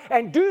God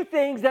and do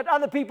things that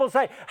other people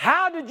say,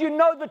 how did you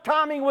know the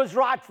timing was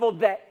right for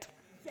that?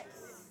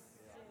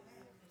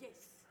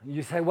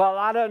 You say, well,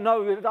 I don't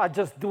know. I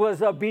just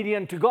was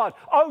obedient to God.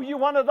 Oh, you're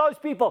one of those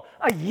people?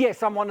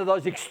 Yes, I'm one of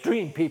those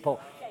extreme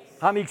people.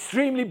 I'm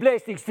extremely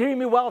blessed,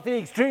 extremely wealthy,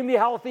 extremely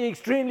healthy,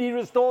 extremely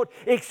restored.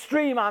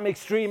 Extreme, I'm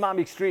extreme, I'm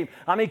extreme.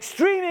 I'm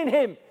extreme in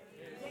Him.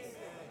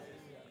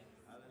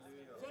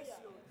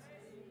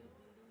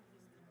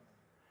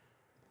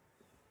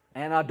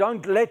 And I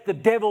don't let the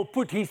devil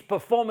put his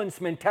performance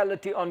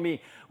mentality on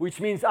me, which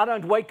means I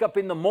don't wake up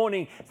in the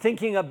morning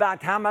thinking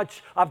about how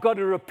much I've got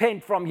to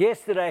repent from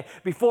yesterday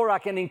before I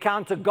can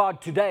encounter God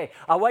today.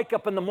 I wake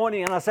up in the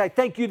morning and I say,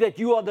 thank you that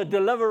you are the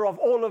deliverer of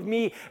all of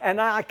me.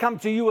 And I come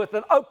to you with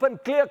an open,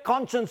 clear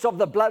conscience of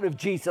the blood of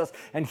Jesus.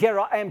 And here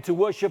I am to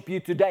worship you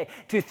today,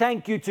 to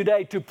thank you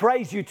today, to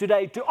praise you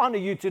today, to honor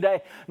you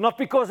today. Not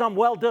because I'm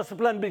well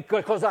disciplined, but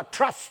because I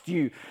trust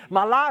you.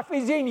 My life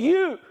is in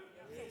you.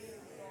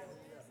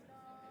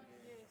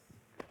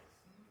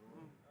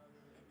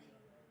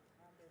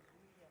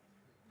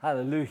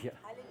 Hallelujah.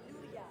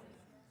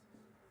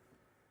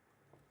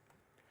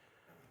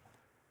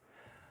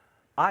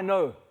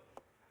 Hallelujah.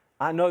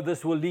 I know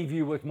this will leave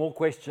you with more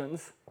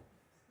questions.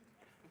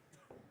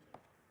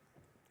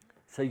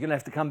 So you're going to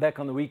have to come back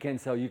on the weekend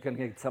so you can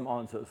get some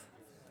answers.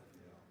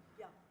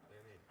 Yeah.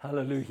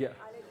 Hallelujah.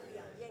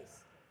 Hallelujah.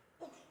 Yes.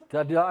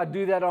 Did I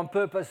do that on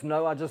purpose?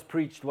 No, I just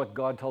preached what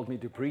God told me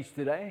to preach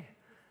today.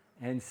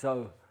 And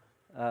so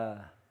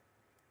there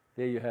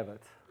you have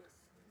it.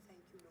 Thank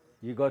you, Lord.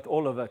 You got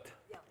all of it.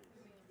 Yeah.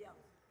 Yeah.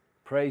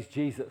 Praise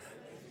Jesus.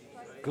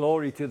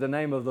 Glory to the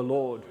name of the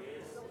Lord.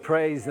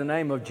 Praise the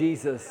name of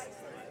Jesus.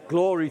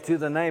 Glory to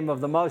the name of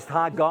the Most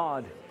High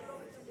God.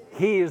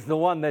 He is the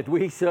one that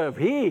we serve.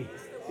 He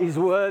is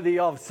worthy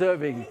of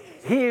serving.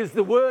 He is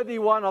the worthy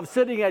one of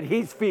sitting at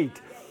His feet.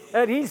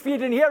 At His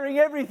feet and hearing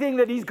everything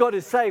that He's got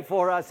to say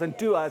for us and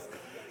to us.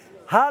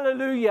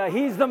 Hallelujah.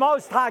 He's the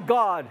Most High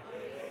God.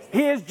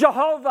 He is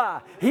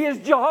Jehovah. He is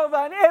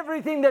Jehovah, and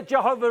everything that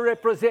Jehovah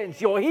represents,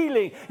 your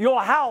healing,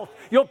 your health,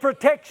 your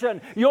protection,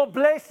 your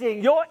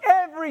blessing, your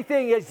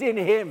everything is in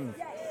Him.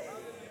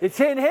 It's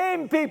in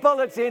Him, people.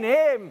 It's in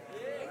Him.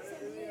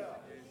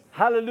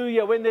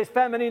 Hallelujah. When there's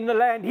famine in the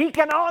land, He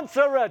can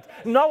answer it.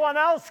 No one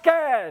else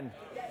can.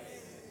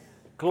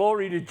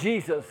 Glory to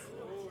Jesus.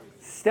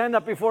 Stand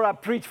up before I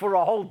preach for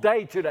a whole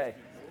day today.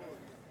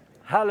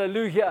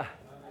 Hallelujah.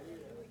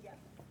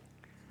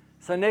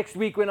 So next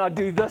week when I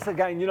do this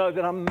again, you know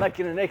that I'm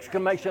making an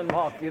exclamation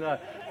mark, you know.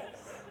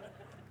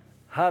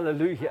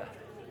 Hallelujah.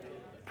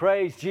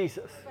 Praise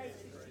Jesus.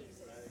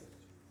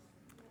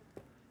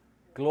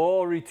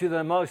 Glory to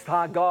the Most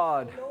High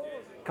God.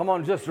 Come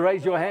on, just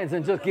raise your hands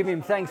and just give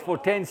Him thanks for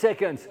 10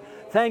 seconds.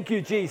 Thank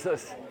you,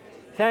 Jesus.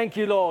 Thank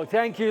you, Lord.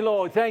 Thank you,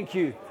 Lord. Thank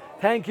you.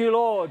 Thank you,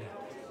 Lord.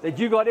 that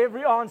you got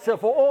every answer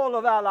for all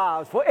of our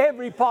lives, for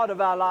every part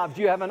of our lives.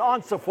 You have an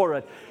answer for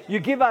it. You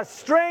give us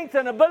strength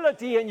and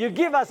ability, and you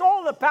give us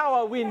all the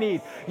power we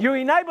need. You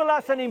enable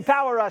us and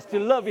empower us to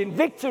live in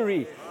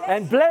victory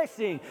and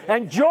blessing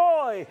and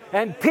joy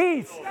and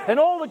peace and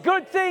all the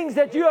good things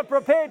that you have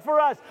prepared for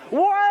us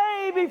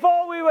way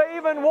before we were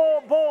even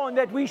born,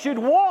 that we should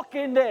walk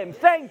in them.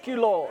 Thank you,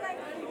 Lord.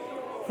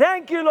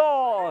 Thank you,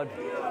 Lord.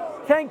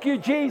 Thank you,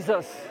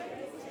 Jesus.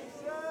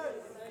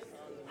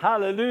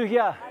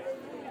 Hallelujah.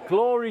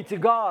 Glory to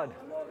God.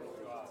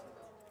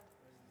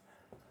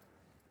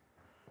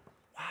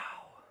 Wow.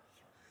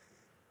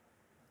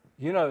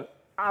 You know,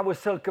 I was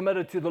so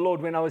committed to the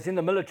Lord when I was in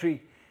the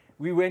military.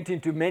 We went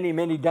into many,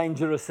 many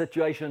dangerous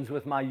situations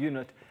with my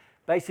unit.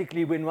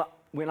 Basically,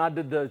 when I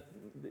did the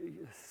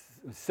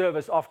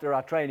service after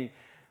our training,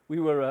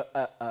 we were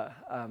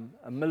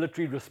a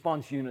military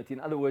response unit. In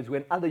other words,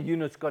 when other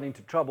units got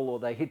into trouble or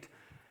they hit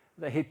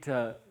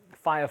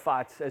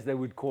firefights, as they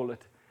would call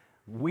it,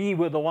 we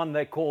were the one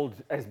they called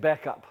as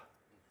backup.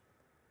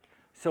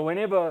 So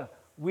whenever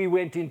we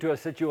went into a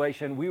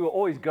situation, we were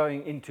always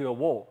going into a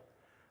war.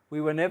 We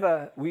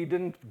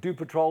didn't do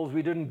patrols,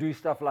 we didn't do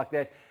stuff like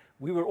that.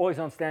 We were always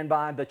on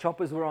standby. The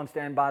choppers were on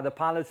standby, the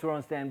pilots were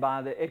on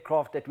standby, the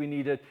aircraft that we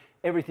needed,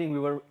 everything. We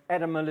were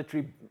at a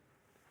military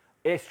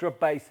airstrip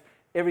base.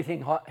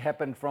 Everything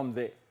happened from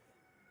there.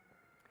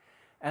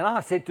 And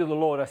I said to the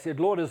Lord, I said,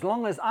 Lord, as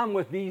long as I'm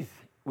with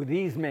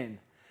these men,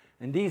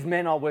 and these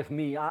men are with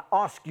me, I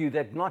ask you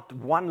that not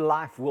one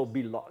life will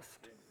be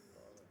lost.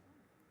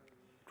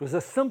 It was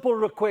a simple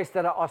request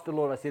that I asked the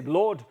Lord. I said,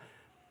 Lord,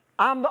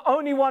 I'm the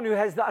only one who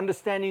has the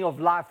understanding of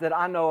life that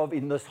I know of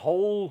in this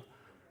whole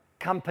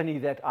company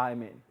that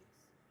I'm in.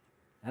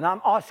 And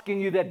I'm asking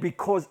you that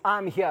because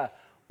I'm here,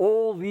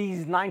 all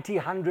these 90,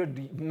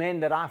 100 men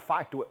that I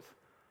fight with,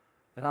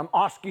 that I'm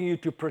asking you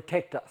to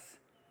protect us,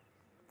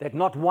 that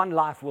not one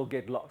life will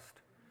get lost.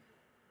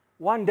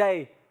 One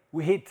day,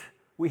 we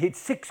hit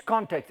 6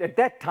 contacts. At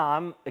that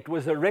time, it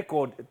was a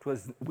record.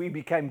 We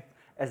became,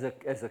 as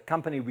a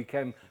company,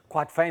 became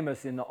quite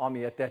famous in the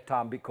army at that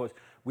time because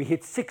we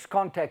hit 6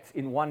 contacts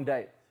in one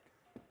day.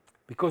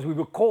 Because we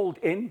were called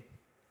in,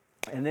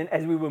 and then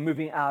as we were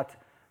moving out,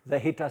 they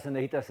hit us and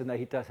they hit us and they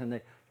hit us,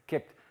 and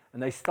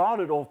they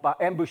started off by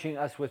ambushing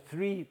us with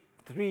three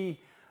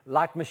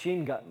light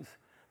machine guns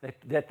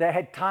that they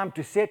had time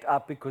to set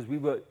up because we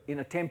were in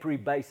a temporary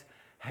base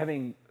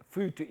having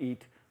food to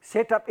eat.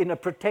 Set up in a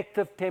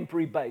protective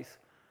temporary base.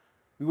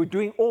 We were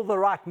doing all the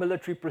right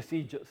military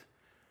procedures,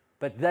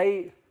 but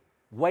they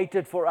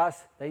waited for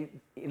us. They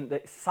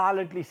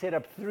silently set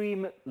up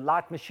 3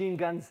 light machine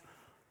guns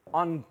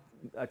on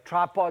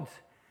tripods,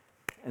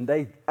 and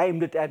they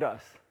aimed it at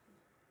us.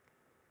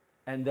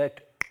 And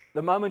that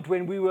the moment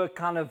when we were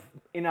kind of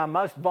in our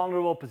most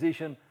vulnerable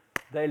position,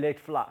 they let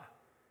fly.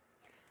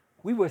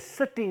 We were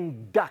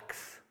sitting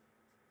ducks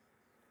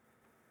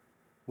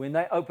when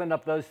they opened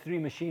up those 3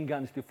 machine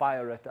guns to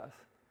fire at us.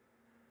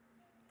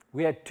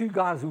 We had 2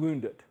 guys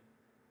wounded.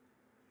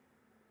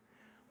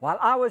 While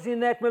I was in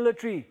that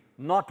military,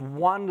 not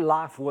one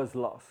life was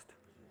lost.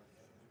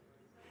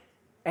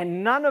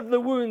 And none of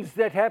the wounds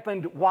that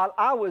happened while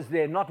I was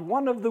there, not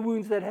one of the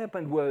wounds that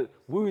happened were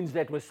wounds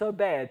that were so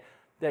bad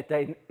that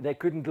they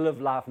couldn't live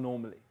life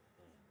normally.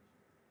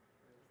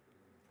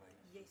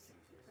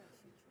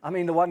 I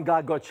mean, the one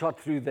guy got shot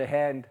through the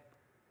hand.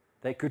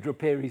 They could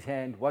repair his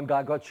hand. One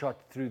guy got shot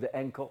through the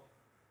ankle.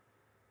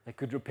 They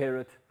could repair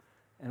it.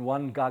 And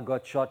one guy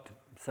got shot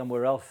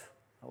somewhere else.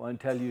 I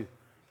won't tell you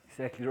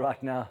exactly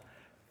right now.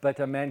 But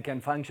a man can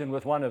function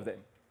with one of them.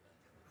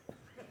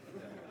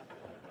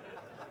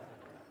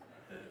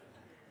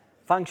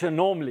 Function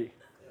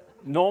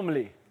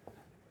normally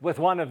with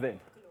one of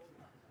them.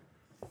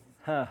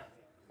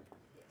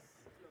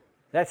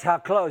 That's how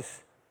close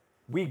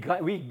we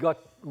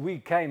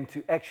came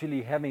to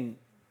actually having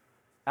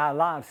our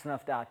lives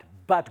snuffed out.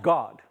 But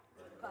God.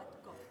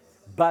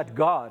 But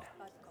God.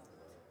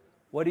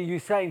 What are you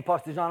saying,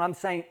 Pastor John? I'm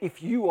saying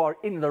if you are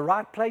in the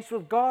right place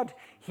with God,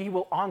 He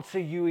will answer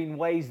you in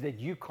ways that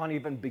you can't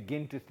even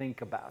begin to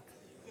think about.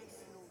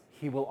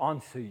 He will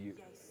answer you.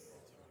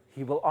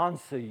 He will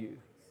answer you.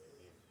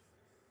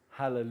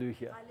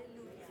 Hallelujah.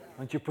 Why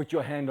don't you put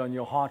your hand on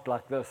your heart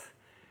like this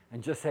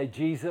and just say,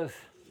 Jesus,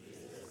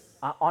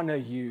 I honor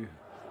you.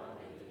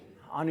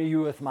 I honor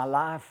you with my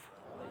life.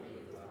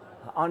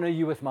 I honor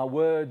you with my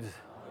words.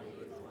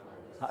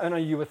 I honor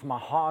you with my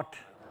heart.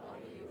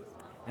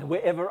 And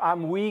wherever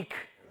I'm weak,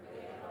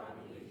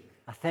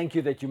 I thank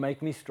you that you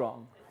make me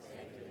strong.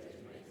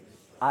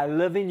 I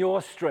live in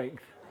your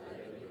strength.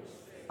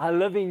 I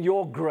live in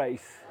your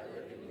grace.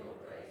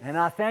 And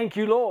I thank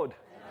you, Lord.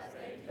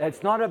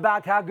 It's not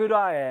about how good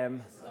I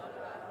am.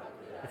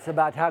 It's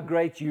about how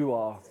great you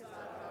are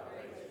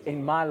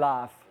in my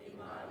life.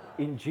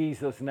 In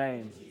Jesus'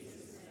 name.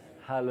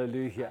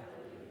 Hallelujah.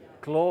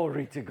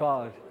 Glory to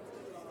God.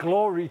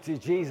 Glory to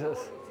Jesus.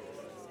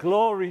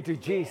 Glory to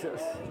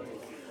Jesus.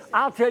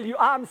 I'll tell you,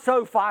 I'm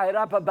so fired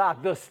up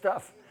about this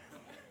stuff.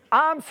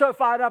 I'm so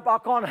fired up, I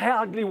can't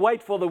hardly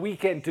wait for the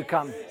weekend to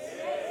come.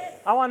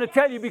 I want to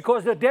tell you,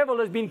 because the devil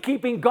has been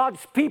keeping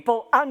God's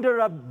people under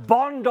a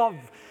bond of,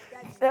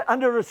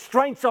 under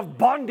restraints of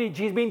bondage.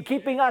 He's been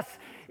keeping us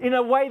in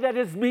a way that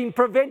has been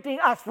preventing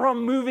us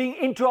from moving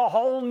into a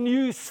whole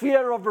new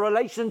sphere of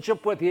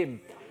relationship with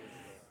Him.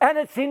 And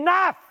it's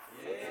enough.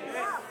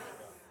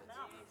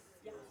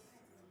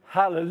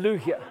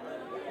 Hallelujah.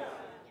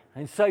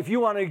 And so if you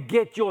want to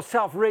get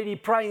yourself ready,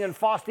 praying and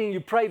fasting,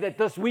 you pray that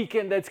this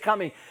weekend that's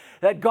coming,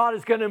 that God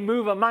is going to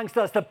move amongst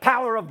us. The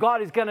power of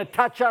God is going to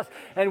touch us,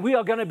 and we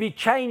are going to be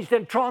changed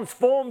and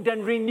transformed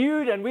and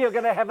renewed, and we are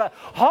going to have a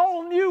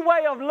whole new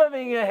way of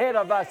living ahead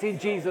of us in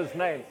Jesus'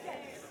 name.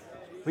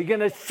 We're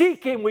going to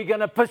seek Him. We're going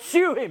to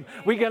pursue Him.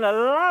 We're going to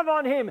love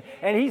on Him,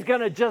 and He's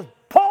going to just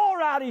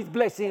pour out His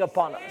blessing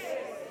upon us.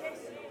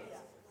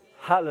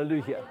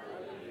 Hallelujah.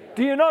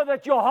 Do you know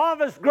that your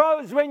harvest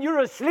grows when you're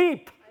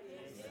asleep?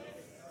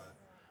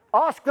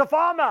 Ask the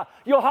farmer.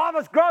 Your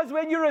harvest grows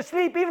when you're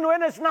asleep. Even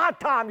when it's night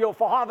time, your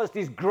harvest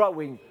is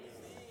growing.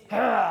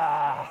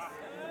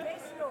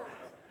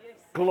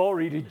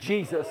 Glory to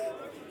Jesus.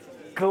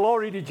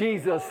 Glory to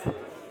Jesus.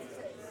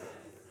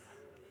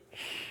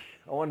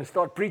 I want to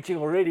start preaching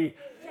already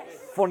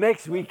for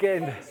next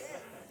weekend.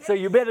 So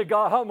you better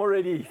go home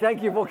already.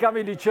 Thank you for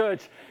coming to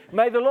church.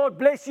 May the Lord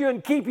bless you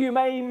and keep you.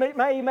 May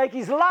He make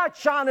His light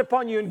shine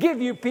upon you and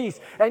give you peace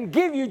and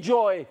give you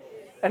joy.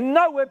 And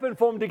no weapon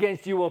formed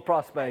against you will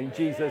prosper in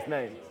Jesus'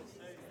 name.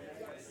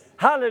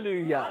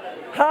 Hallelujah.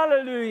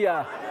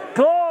 Hallelujah.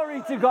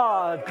 Glory to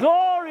God.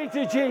 Glory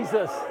to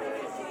Jesus.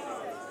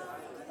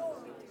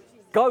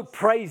 Go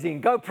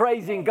praising. Go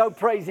praising. Go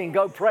praising.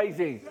 Go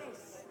praising.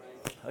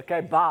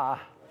 Okay, bye.